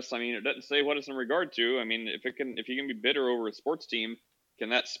bitterness, I mean, it doesn't say what it's in regard to. I mean, if you can be bitter over a sports team, can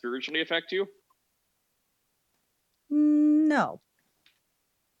that spiritually affect you? No.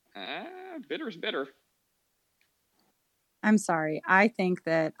 Bitter is bitter. I'm sorry. I think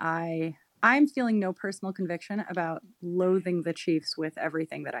that I'm feeling no personal conviction about loathing the Chiefs with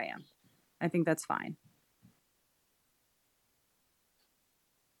everything that I am. I think that's fine.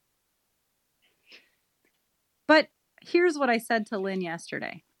 But here's what I said to Lynn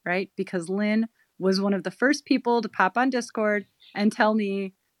yesterday, right? Because Lynn was one of the first people to pop on Discord and tell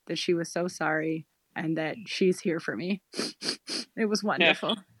me that she was so sorry and that she's here for me. It was wonderful.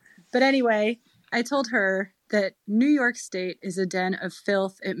 Yeah. But anyway, I told her that New York State is a den of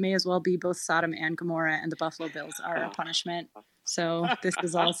filth. It may as well be both Sodom and Gomorrah, and the Buffalo Bills are a punishment. So this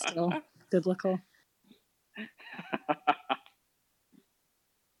is all still biblical.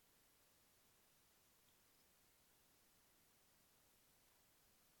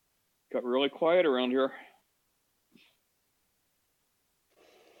 Got really quiet around here.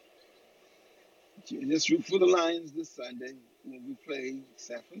 Just root for the Lions this Sunday when we play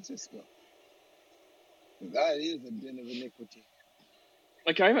San Francisco. That is a den of iniquity.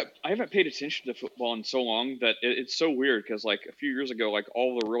 Like I haven't paid attention to football in so long that it's so weird because like a few years ago, like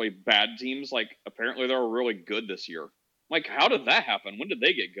all the really bad teams, like apparently they were really good this year. Like how did that happen? When did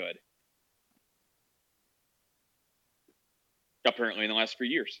they get good? Apparently in the last few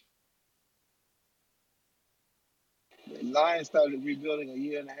years. The Lions started rebuilding a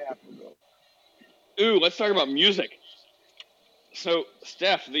year and a half ago. Ooh, let's talk about music. So,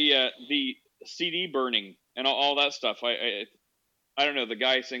 Steph, the CD burning and all that stuff. I don't know, the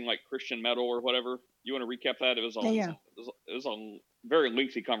guy saying like Christian metal or whatever. You want to recap that? It was all yeah. It was a very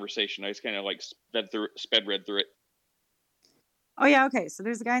lengthy conversation. I just kind of like read through it. Oh yeah, okay. So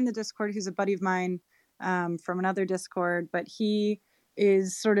there's a guy in the Discord who's a buddy of mine from another Discord, but he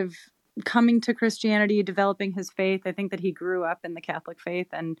is sort of coming to Christianity, developing his faith. I think that he grew up in the Catholic faith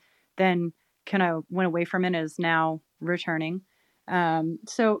and then kind of went away from it and is now returning.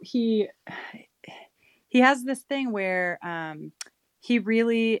 So he has this thing where he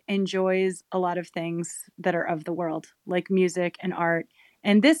really enjoys a lot of things that are of the world, like music and art.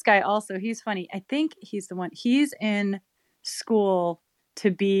 And this guy also, he's funny. I think he's the one. He's in school to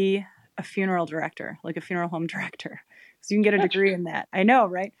be a funeral director, like a funeral home director. So you can get a degree in that. I know,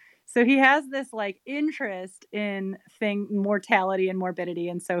 right? So he has this like interest in mortality and morbidity.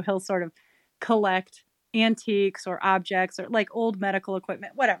 And so he'll sort of collect antiques or objects or like old medical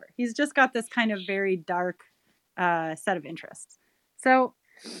equipment, whatever. He's just got this kind of very dark set of interests. So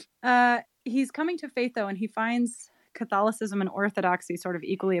he's coming to faith though, and he finds Catholicism and Orthodoxy sort of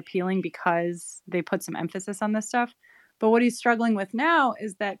equally appealing because they put some emphasis on this stuff. But what he's struggling with now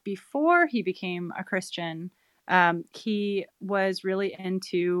is that before he became a Christian, he was really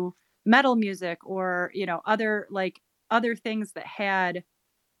into metal music or, other things that had,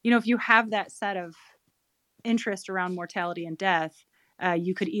 if you have that set of interest around mortality and death,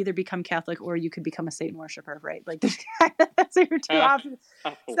 you could either become Catholic or you could become a Satan worshiper, right? Like that's your two options.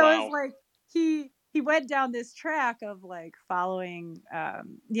 So Wow. it's like he went down this track of like following,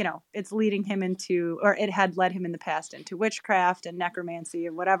 it's leading him into, or it had led him in the past into witchcraft and necromancy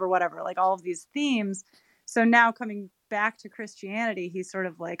and whatever, like all of these themes. So now coming back to Christianity, he's sort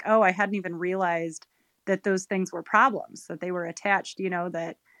of like, oh, I hadn't even realized that those things were problems, that they were attached,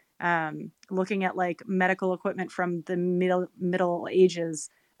 that looking at like medical equipment from the middle ages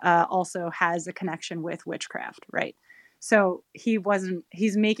also has a connection with witchcraft, right? So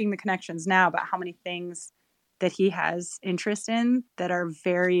he's making the connections now about how many things that he has interest in that are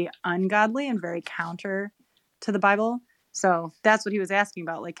very ungodly and very counter to the Bible. So that's what he was asking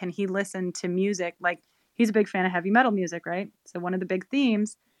about. Like, can he listen to music? Like, he's a big fan of heavy metal music, right? So one of the big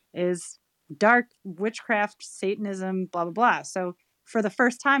themes is dark witchcraft, Satanism, blah, blah, blah. So for the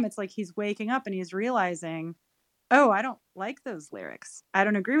first time, it's like he's waking up and he's realizing, oh, I don't like those lyrics. I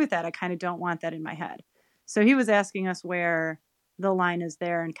don't agree with that. I kind of don't want that in my head. So he was asking us where the line is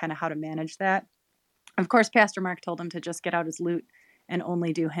there and kind of how to manage that. Of course, Pastor Mark told him to just get out his lute and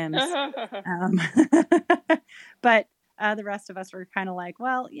only do hymns. But the rest of us were kind of like,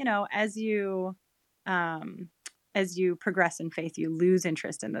 well, as you progress in faith, you lose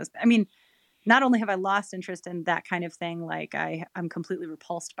interest in those. I mean, not only have I lost interest in that kind of thing, like I'm completely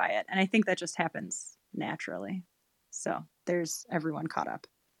repulsed by it. And I think that just happens naturally. So there's everyone caught up.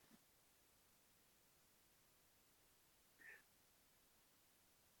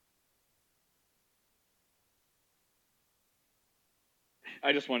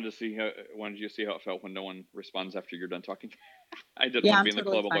 I just wanted you to see how it felt when no one responds after you're done talking. I didn't want to be in the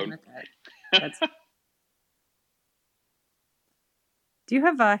club alone. Do you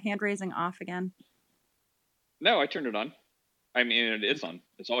have hand raising off again? No, I turned it on. I mean, it is on.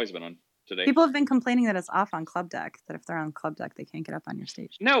 It's always been on today. People have been complaining that it's off on Club Deck, that if they're on Club Deck, they can't get up on your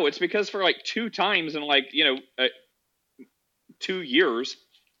stage. No, it's because for like 2 times in 2 years,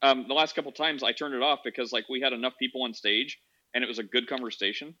 the last couple times I turned it off because like we had enough people on stage and it was a good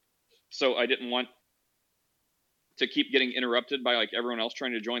conversation. So I didn't want to keep getting interrupted by like everyone else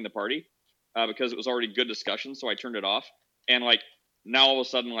trying to join the party because it was already good discussion. So I turned it off. And like now all of a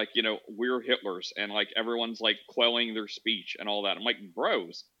sudden, like, we're Hitlers and like everyone's like quelling their speech and all that. I'm like,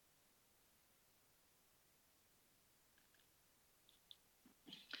 bros.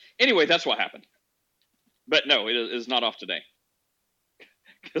 Anyway, that's what happened. But no, it is not off today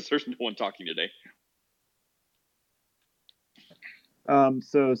because there's no one talking today.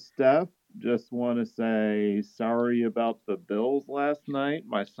 So Steph, just want to say sorry about the Bills last night.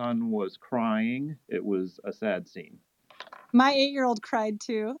 My son was crying. It was a sad scene. My 8-year-old cried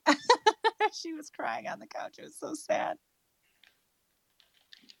too. She was crying on the couch. It was so sad.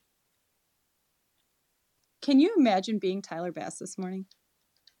 Can you imagine being Tyler Bass this morning?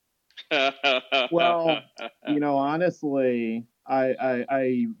 Well, honestly,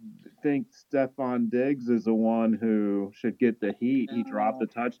 I think Stephon Diggs is the one who should get the heat. He dropped the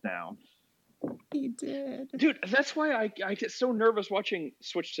touchdown. He did. Dude, that's why I get so nervous watching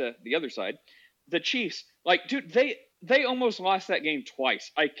switch to the other side. The Chiefs, like, dude, they almost lost that game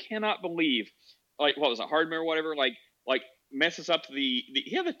twice. I cannot believe, like, what was it, Hardman or whatever, like messes up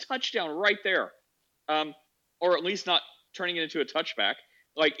he had a touchdown right there, or at least not turning it into a touchback.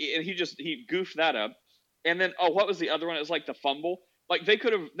 Like, and he goofed that up. And then, what was the other one? It was like the fumble. Like they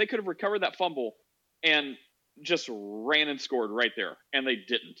could have recovered that fumble and just ran and scored right there, and they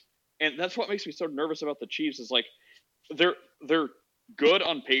didn't. And that's what makes me so nervous about the Chiefs is like they're good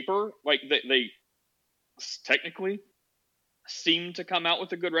on paper, like they technically seem to come out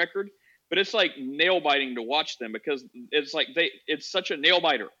with a good record, but it's like nail biting to watch them because it's like it's such a nail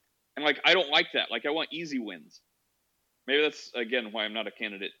biter, and like I don't like that. Like I want easy wins. Maybe that's again why I'm not a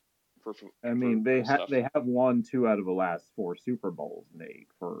candidate for. I mean, they have won 2 out of the last 4 Super Bowls, Nate,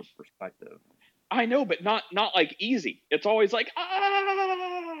 for perspective. I know, but not like easy. It's always like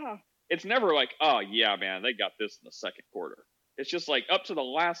It's never like, oh yeah, man, they got this in the second quarter. It's just like up to the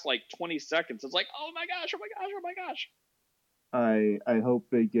last like 20 seconds. It's like, oh my gosh, oh my gosh, oh my gosh. I hope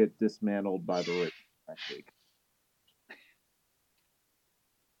they get dismantled by the Ravens next week.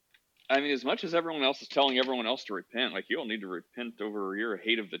 I mean, as much as everyone else is telling everyone else to repent, like, you don't need to repent over your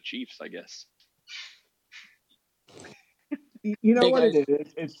hate of the Chiefs, I guess. You know Hey what guys. it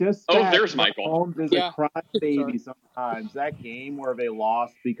is? It's just Oh, that there's Michael. Mahomes is Yeah. a crybaby Sorry. sometimes. That game where they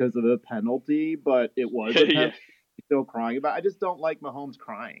lost because of the penalty, but it was a penalty, Yeah. he's still crying about. I just don't like Mahomes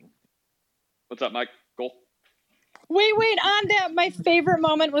crying. What's up, Michael? Wait, on that, my favorite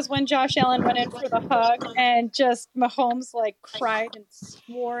moment was when Josh Allen went in for the hug and just Mahomes like cried and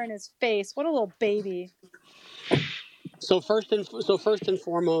swore in his face. What a little baby. So first and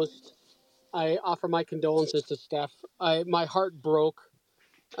foremost, I offer my condolences to Steph. My heart broke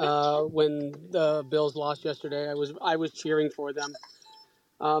when the Bills lost yesterday. I was cheering for them.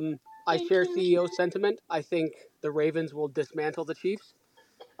 I share CEO sentiment. I think the Ravens will dismantle the Chiefs.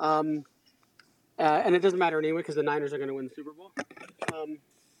 And it doesn't matter anyway because the Niners are going to win the Super Bowl.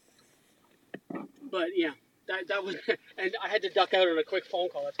 But yeah, that was, and I had to duck out on a quick phone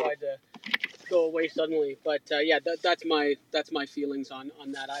call. That's why I had to go away suddenly. But yeah, that's my feelings on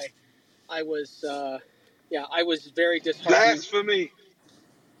that. I was very disheartened. Blasphemy.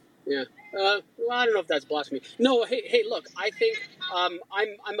 Yeah. Well, I don't know if that's blasphemy. No. Hey, look. I think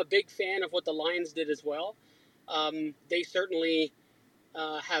I'm a big fan of what the Lions did as well. They certainly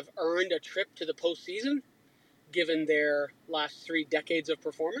have earned a trip to the postseason, given their last 3 decades of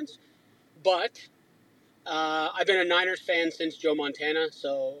performance. But I've been a Niners fan since Joe Montana,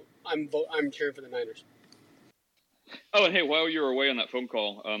 so I'm cheering for the Niners. Oh, and hey, while you were away on that phone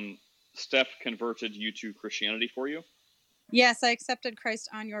call, Steph converted you to Christianity for you? Yes, I accepted Christ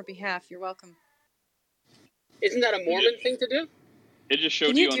on your behalf. You're welcome. Isn't that a Mormon thing to do? It just showed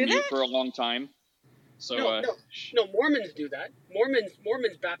Can you you on do mute that? for a long time. So No, Mormons do that.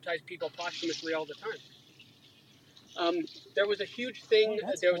 Mormons baptize people posthumously all the time. There was a huge thing.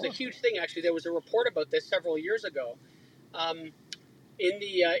 Actually. There was a report about this several years ago. In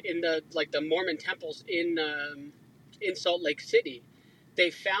the Mormon temples in Salt Lake City,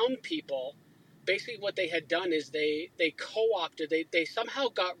 they found people. Basically, what they had done is they co-opted. They somehow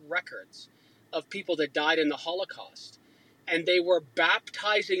got records of people that died in the Holocaust, and they were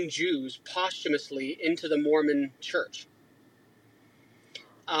baptizing Jews posthumously into the Mormon Church.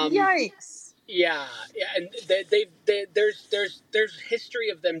 Yikes! Yeah, and there's history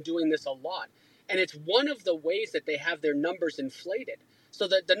of them doing this a lot, and it's one of the ways that they have their numbers inflated. So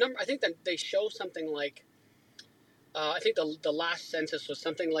that the number, I think that they show something like, I think the last census was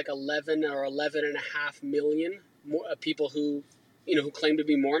something like 11 or 11.5 million people who claim to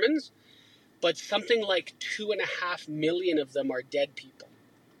be Mormons, but something like 2.5 million of them are dead people.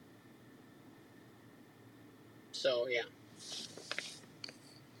 So yeah.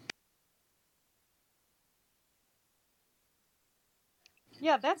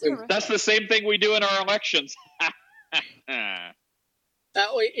 Yeah, that's horrific. That's the same thing we do in our elections.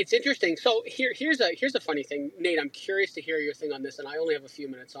 It's interesting. So here's a funny thing, Nate. I'm curious to hear your thing on this, and I only have a few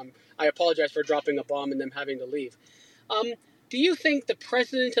minutes. So I apologize for dropping a bomb and them having to leave. Do you think the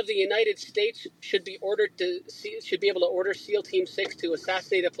President of the United States should be able to order SEAL Team 6 to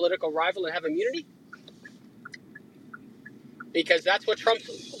assassinate a political rival and have immunity? Because that's what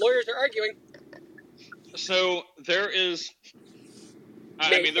Trump's lawyers are arguing. So there is.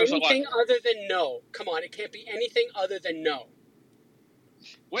 Nate, there's anything a lot. other than no. Come on, it can't be anything other than no.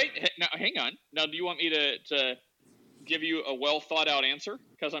 Wait, now hang on. Now, do you want me to give you a well thought out answer?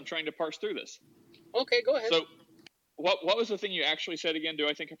 Because I'm trying to parse through this. Okay, go ahead. So, what was the thing you actually said again? Do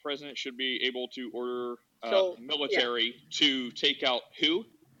I think a president should be able to order military to take out who?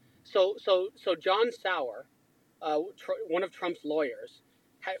 So John Sauer, one of Trump's lawyers,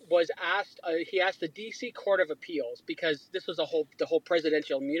 was asked. He asked the D.C. Court of Appeals, because this was the whole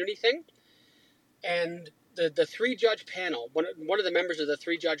presidential immunity thing, and the 3-judge panel, one of the members of the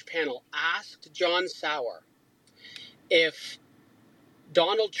 3-judge panel, asked John Sauer if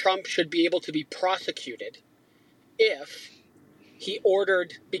Donald Trump should be able to be prosecuted if he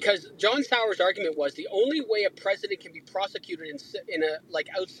ordered, because John Sauer's argument was the only way a president can be prosecuted in a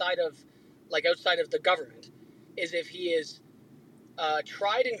outside of the government is if he is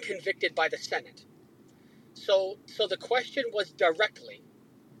tried and convicted by the Senate. So the question was directly,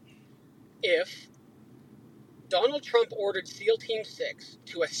 if Donald Trump ordered SEAL Team 6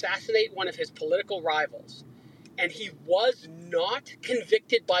 to assassinate one of his political rivals, and he was not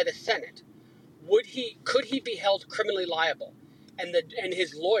convicted by the Senate, could he be held criminally liable? And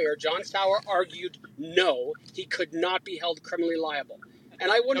his lawyer, John Sauer, argued no, he could not be held criminally liable.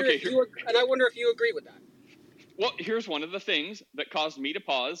 And I wonder if you agree with that. Well, here's one of the things that caused me to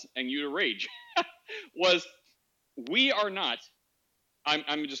pause and you to rage. Was we are not.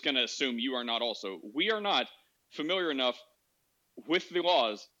 I'm just going to assume you are not also. We are not familiar enough with the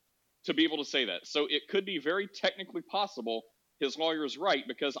laws to be able to say that. So it could be very technically possible his lawyer is right,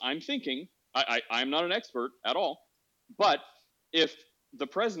 because I'm thinking, I'm not an expert at all, but if the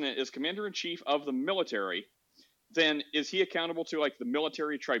president is commander-in-chief of the military, then is he accountable to like the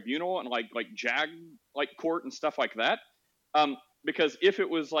military tribunal and like JAG like court and stuff like that? Because if it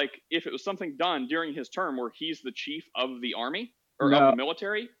was something done during his term where he's the chief of the army or of the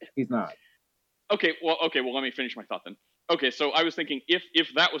military, he's not. Okay, well, let me finish my thought then. Okay, so I was thinking if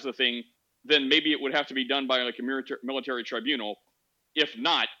that was the thing, then maybe it would have to be done by like a military tribunal. If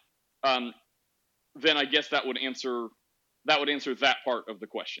not, then I guess that would answer that part of the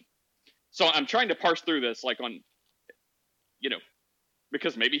question. So I'm trying to parse through this, like on,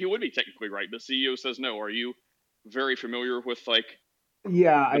 because maybe he would be technically right. The CEO says no. Are you very familiar with like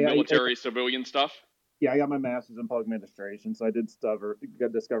the military civilian stuff? Yeah, I got my master's in public administration, so I did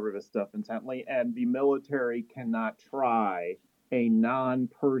discover this stuff intently. And the military cannot try a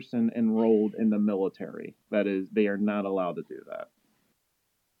non-person enrolled in the military. That is, they are not allowed to do that.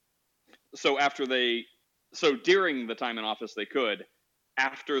 So during the time in office they could.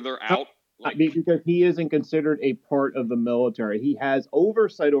 After they're out, because he isn't considered a part of the military. He has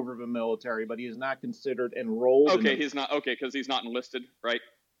oversight over the military, but he is not considered enrolled. Okay, he's not. Okay, because he's not enlisted, right?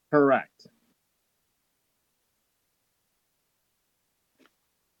 Correct.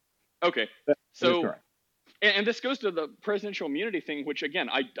 Okay, so, and this goes to the presidential immunity thing, which again,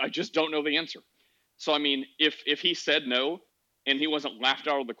 I just don't know the answer. So I mean, if he said no and he wasn't laughed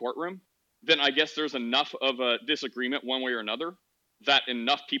out of the courtroom, then I guess there's enough of a disagreement one way or another that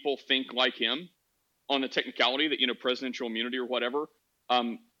enough people think like him on the technicality that, presidential immunity or whatever,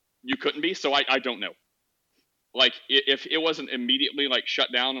 you couldn't be. So I don't know. Like if it wasn't immediately like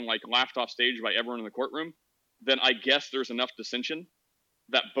shut down and like laughed off stage by everyone in the courtroom, then I guess there's enough dissension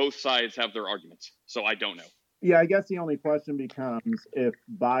that both sides have their arguments. So I don't know. Yeah, I guess the only question becomes if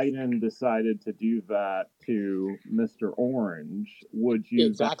Biden decided to do that to Mr. Orange, would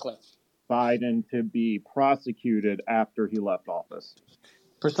you Biden to be prosecuted after he left office?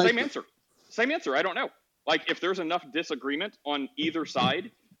 Precisely. Same answer. I don't know. Like if there's enough disagreement on either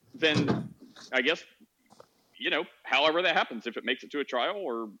side, then I guess, however that happens, if it makes it to a trial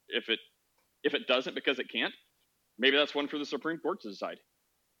or if it doesn't because it can't, maybe that's one for the Supreme Court to decide.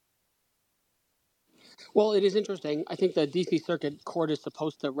 Well, it is interesting. I think the D.C. Circuit Court is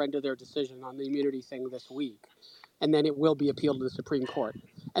supposed to render their decision on the immunity thing this week, and then it will be appealed to the Supreme Court.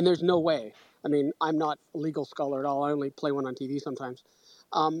 And there's no way. I mean, I'm not a legal scholar at all. I only play one on TV sometimes.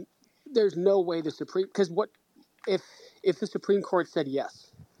 There's no way because what if the Supreme Court said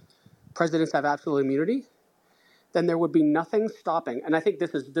yes, presidents have absolute immunity, then there would be nothing stopping. And I think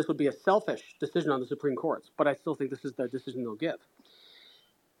this would be a selfish decision on the Supreme Court, but I still think this is the decision they'll give.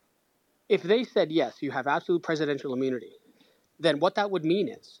 If they said, yes, you have absolute presidential immunity, then what that would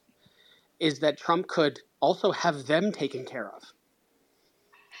mean is that Trump could also have them taken care of.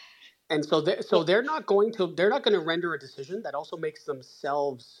 And so they're not going to render a decision that also makes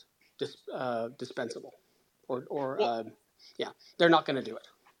themselves dispensable they're not going to do it.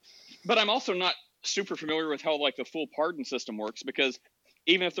 But I'm also not super familiar with how like the full pardon system works, because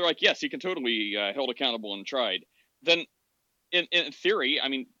even if they're like, yes, he can totally held accountable and tried, then in theory, I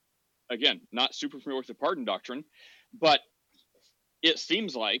mean, again, not super familiar with the pardon doctrine, but it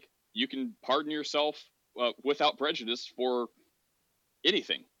seems like you can pardon yourself without prejudice for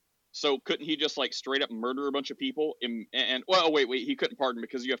anything. So couldn't he just like straight up murder a bunch of people? Wait, he couldn't pardon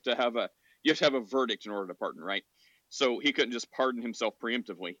because you have to have a verdict in order to pardon, right? So he couldn't just pardon himself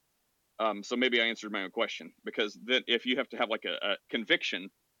preemptively. So maybe I answered my own question, because then if you have to have like a conviction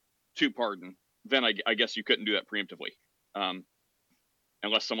to pardon, then I guess you couldn't do that preemptively.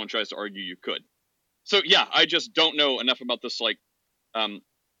 Unless someone tries to argue you could. So yeah, I just don't know enough about this, like,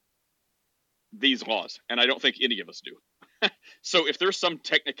 these laws, and I don't think any of us do. So if there's some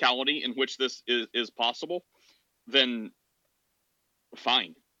technicality in which this is possible, then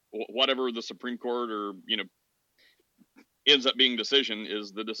fine. Whatever the Supreme Court or, ends up being decision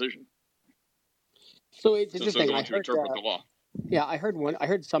is the decision. So it's interesting. So to interpret the law. Yeah, I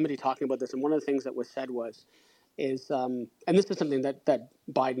heard somebody talking about this, and one of the things that was said is and this is something that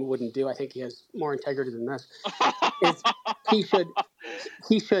Biden wouldn't do. I think he has more integrity than this. Is he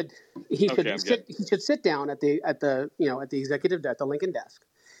should sit down at the executive at the Lincoln desk,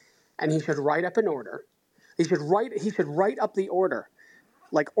 and he should write up an order. He should write up the order,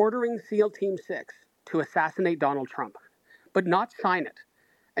 like ordering SEAL Team 6 to assassinate Donald Trump, but not sign it,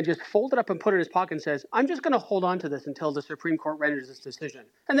 and just fold it up and put it in his pocket and says, "I'm just going to hold on to this until the Supreme Court renders this decision,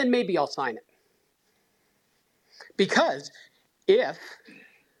 and then maybe I'll sign it." Because if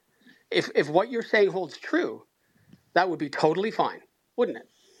what you're saying holds true, that would be totally fine, wouldn't it?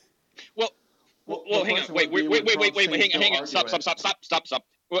 Well, hang on. Wait, hang on. Stop.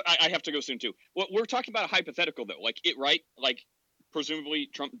 Well, I have to go soon too. Well, we're talking about a hypothetical though, right? Like, presumably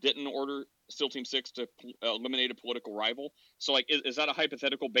Trump didn't order SEAL Team 6 to eliminate a political rival. So, like, is that a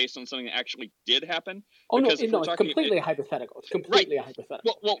hypothetical based on something that actually did happen? Oh, because no, it's completely hypothetical. It's completely a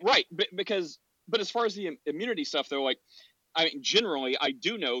hypothetical. Well, right, but as far as the immunity stuff though, like, I mean, generally, I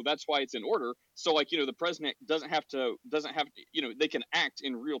do know that's why it's in order. So, like, the president doesn't have to, they can act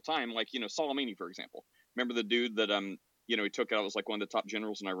in real time. Like, Soleimani, for example. Remember the dude that, he took out, was like one of the top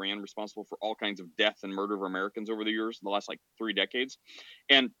generals in Iran, responsible for all kinds of death and murder of Americans over the years, the last like 3 decades.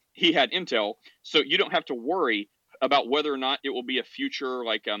 And he had intel. So you don't have to worry about whether or not it will be a future,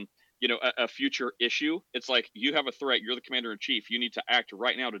 like, a future issue. It's like, you have a threat, you're the commander in chief, you need to act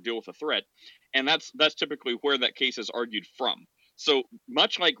right now to deal with a threat. And that's typically where that case is argued from. So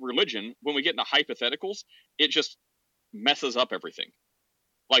much like religion, when we get into hypotheticals, it just messes up everything.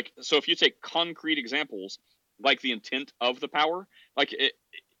 Like, so if you take concrete examples, like the intent of the power, like it,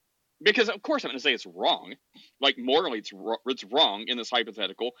 because of course I'm going to say it's wrong, like morally it's wrong in this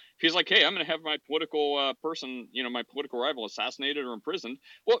hypothetical. If he's like, hey, I'm going to have my political person, my political rival assassinated or imprisoned.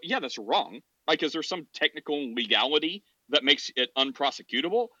 Well, yeah, that's wrong. Like, is there some technical legality that makes it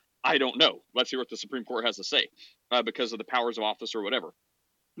unprosecutable? I don't know. Let's hear what the Supreme Court has to say, because of the powers of office or whatever.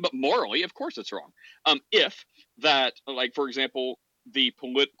 But morally, of course it's wrong. If that, like, for example, the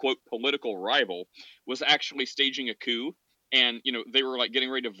quote political rival was actually staging a coup, and they were like getting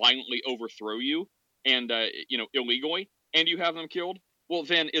ready to violently overthrow you, and illegally, and you have them killed, well,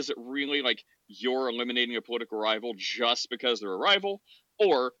 then is it really like you're eliminating a political rival just because they're a rival,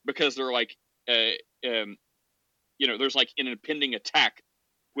 or because they're like there's like an impending attack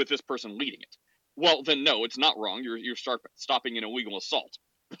with this person leading it? Well, then no, it's not wrong. You're stopping an illegal assault.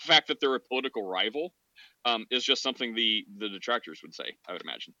 The fact that they're a political rival is just something the detractors would say, I would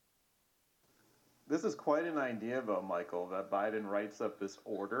imagine. This is quite an idea, though, Michael, that Biden writes up this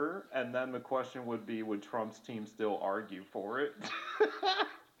order, and then the question would be, would Trump's team still argue for it?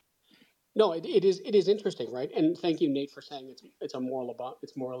 No, it is interesting, right? And thank you, Nate, for saying it's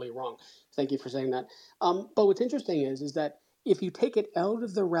morally wrong. Thank you for saying that. But what's interesting is that if you take it out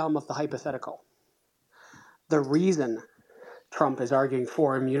of the realm of the hypothetical, the reason Trump is arguing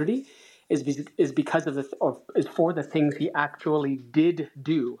for immunity is because of is for the things he actually did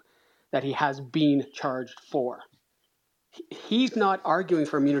do that he has been charged for. He's not arguing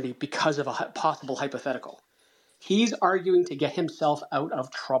for immunity because of a possible hypothetical. He's arguing to get himself out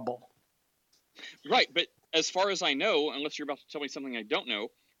of trouble. Right, but as far as I know, unless you're about to tell me something I don't know,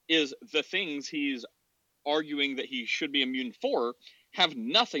 is the things he's arguing that he should be immune for have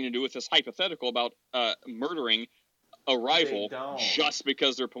nothing to do with this hypothetical about murdering a rival just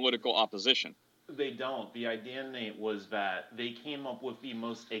because they're political opposition. They don't. The idea, Nate, was that they came up with the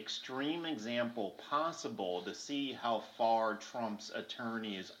most extreme example possible to see how far Trump's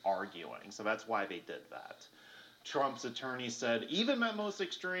attorney is arguing. So that's why they did that. Trump's attorney said, even that most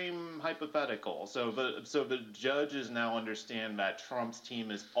extreme hypothetical. So the judges now understand that Trump's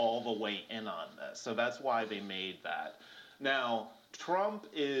team is all the way in on this. So that's why they made that. Now, Trump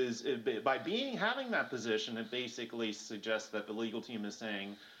is, by having that position, it basically suggests that the legal team is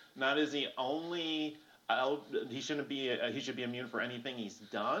saying, not is he only he should be immune for anything he's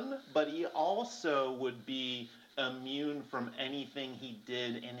done, but he also would be immune from anything he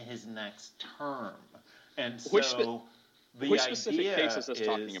did in his next term. And so which specific case is this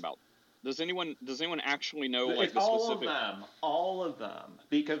talking about? Does anyone actually know, like, the specific? All of them,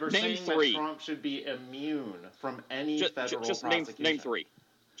 because we're saying that Trump should be immune from any federal prosecution. Name three.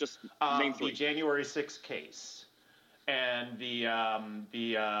 Just name three. The January 6th case, and the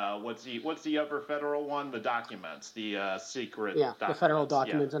what's the other federal one? The documents, the secret. Yeah, documents. The federal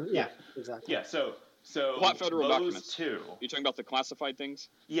documents. Yeah, exactly. Yeah, so what federal those documents? Two. You talking about the classified things?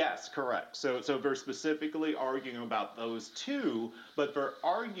 Yes, correct. So they're specifically arguing about those two, but their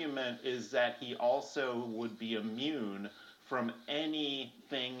argument is that he also would be immune from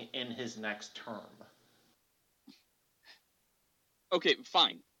anything in his next term. Okay,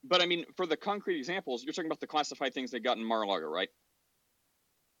 fine. But I mean, for the concrete examples, you're talking about the classified things they got in Mar-a-Lago, right?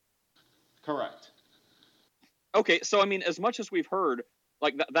 Correct. Okay, so I mean, as much as we've heard,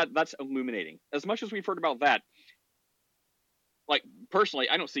 like that's illuminating. As much as we've heard about that, like, personally,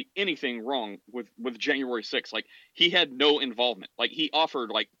 I don't see anything wrong with January 6th. Like, he had no involvement. Like, he offered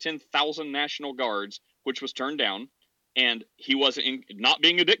like 10,000 National Guards, which was turned down, and he wasn't not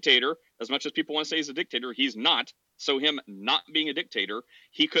being a dictator. As much as people want to say he's a dictator, he's not. So him not being a dictator,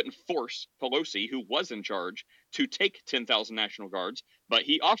 he couldn't force Pelosi, who was in charge, to take 10,000 National Guards, but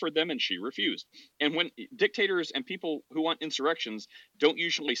he offered them and she refused. And when dictators and people who want insurrections don't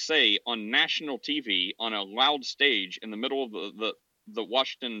usually say on national TV, on a loud stage in the middle of the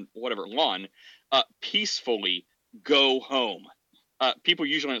Washington whatever lawn, peacefully go home. People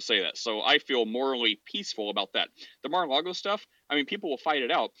usually don't say that, so I feel morally peaceful about that. The Mar-a-Lago stuff, I mean, people will fight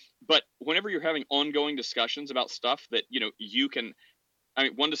it out, but whenever you're having ongoing discussions about stuff that, you can, I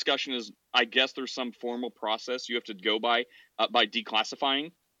mean, one discussion is, I guess there's some formal process you have to go by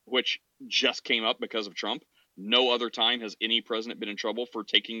declassifying, which just came up because of Trump. No other time has any president been in trouble for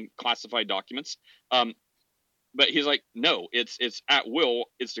taking classified documents. But he's like, no, it's at will.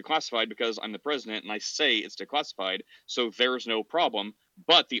 It's declassified because I'm the president and I say it's declassified. So there's no problem.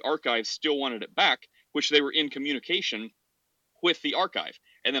 But the archive still wanted it back, which they were in communication with the archive.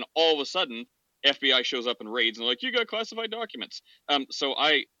 And then all of a sudden, FBI shows up and raids and they're like, you got classified documents. So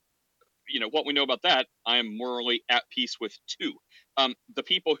what we know about that, I am morally at peace with too. The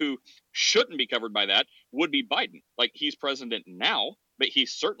people who shouldn't be covered by that would be Biden. Like, he's president now, but he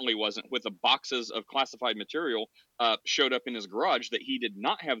certainly wasn't with the boxes of classified material showed up in his garage that he did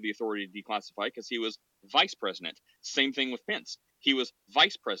not have the authority to declassify because he was vice president. Same thing with Pence. He was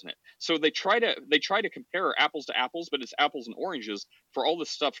vice president. So they try to compare apples to apples, but it's apples and oranges for all the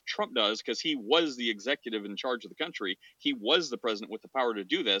stuff Trump does because he was the executive in charge of the country. He was the president with the power to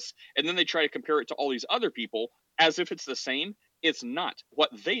do this. And then they try to compare it to all these other people as if it's the same. It's not. What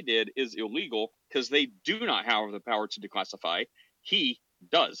they did is illegal because they do not have the power to declassify. He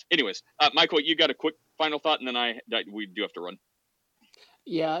does. Anyways, Michael, you got a quick final thought, and then we do have to run.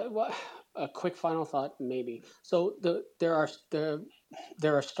 Yeah, well, a quick final thought, maybe. So there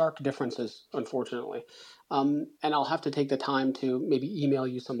are stark differences, unfortunately, and I'll have to take the time to maybe email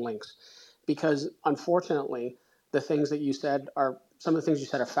you some links, because unfortunately, some of the things you said are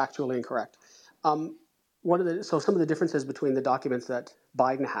factually incorrect. Some of the differences between the documents that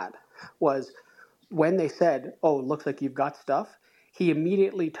Biden had was when they said, "Oh, it looks like you've got stuff," he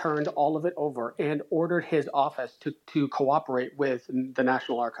immediately turned all of it over and ordered his office to cooperate with the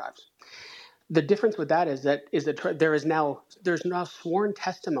National Archives. The difference with that is that there's now sworn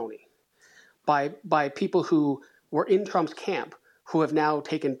testimony by people who were in Trump's camp who have now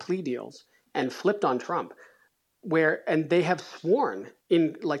taken plea deals and flipped on Trump, and they have sworn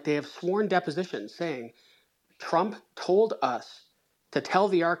depositions saying Trump told us to tell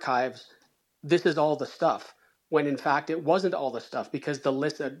the archives this is all the stuff, when in fact it wasn't all the stuff, because the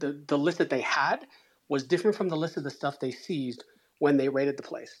list that they had was different from the list of the stuff they seized when they raided the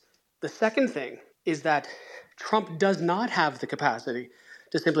place. The second thing is that Trump does not have the capacity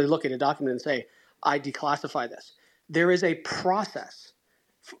to simply look at a document and say, I declassify this. There is a process.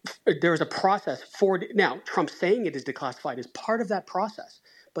 Now, Trump saying it is declassified is part of that process,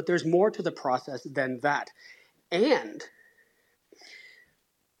 but there's more to the process than that. And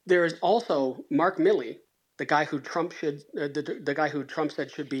there is also Mark Milley, the guy who Trump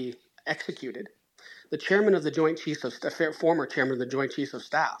said should be executed. The chairman of the Joint Chiefs of former chairman of the Joint Chiefs of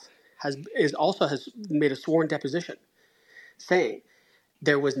Staff has made a sworn deposition saying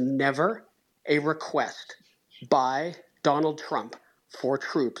there was never a request by Donald Trump for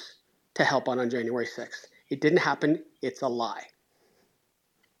troops to help on January 6th. It didn't happen. It's a lie.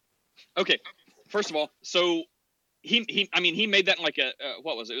 Okay, first of all, so he made that like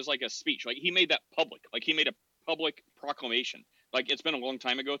what was it? It was like a speech. Like, he made that public. Like, he made a public proclamation. Like, it's been a long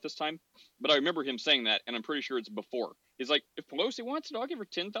time ago at this time, but I remember him saying that, and I'm pretty sure it's before. He's like, if Pelosi wants it, I'll give her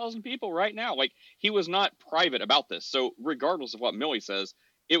 10,000 people right now. Like, he was not private about this. So regardless of what Milley says,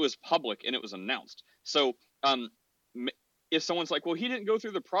 it was public and it was announced. So if someone's like, well, he didn't go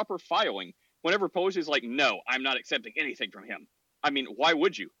through the proper filing, whenever Pelosi's like, no, I'm not accepting anything from him. I mean, why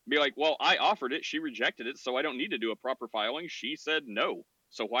would you? Be like, well, I offered it, she rejected it, so I don't need to do a proper filing. She said no.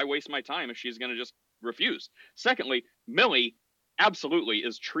 So why waste my time if she's going to just refuse? Secondly, Milley absolutely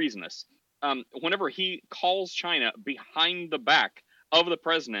is treasonous. Whenever he calls China behind the back of the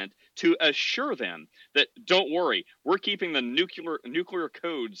president to assure them that, don't worry, we're keeping the nuclear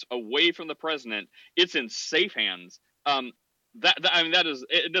codes away from the president. It's in safe hands. That is,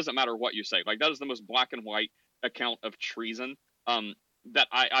 it doesn't matter what you say. Like, that is the most black and white account of treason that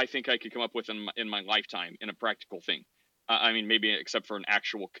I think I could come up with in my lifetime in a practical thing. I mean, maybe except for an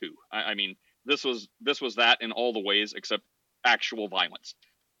actual coup. I mean, this was that in all the ways except actual violence.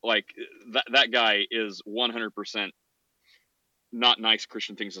 Like, that guy is 100% not nice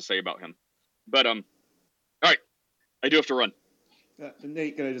Christian things to say about him. But all right, I do have to run.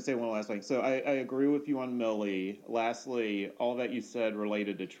 Nate, can I just say one last thing? So I agree with you on Millie. Lastly, all that you said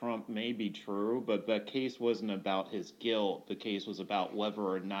related to Trump may be true, but the case wasn't about his guilt. The case was about whether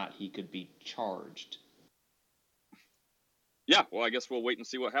or not he could be charged. Yeah, well, I guess we'll wait and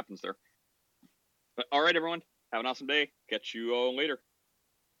see what happens there. But, all right, everyone. Have an awesome day. Catch you all later.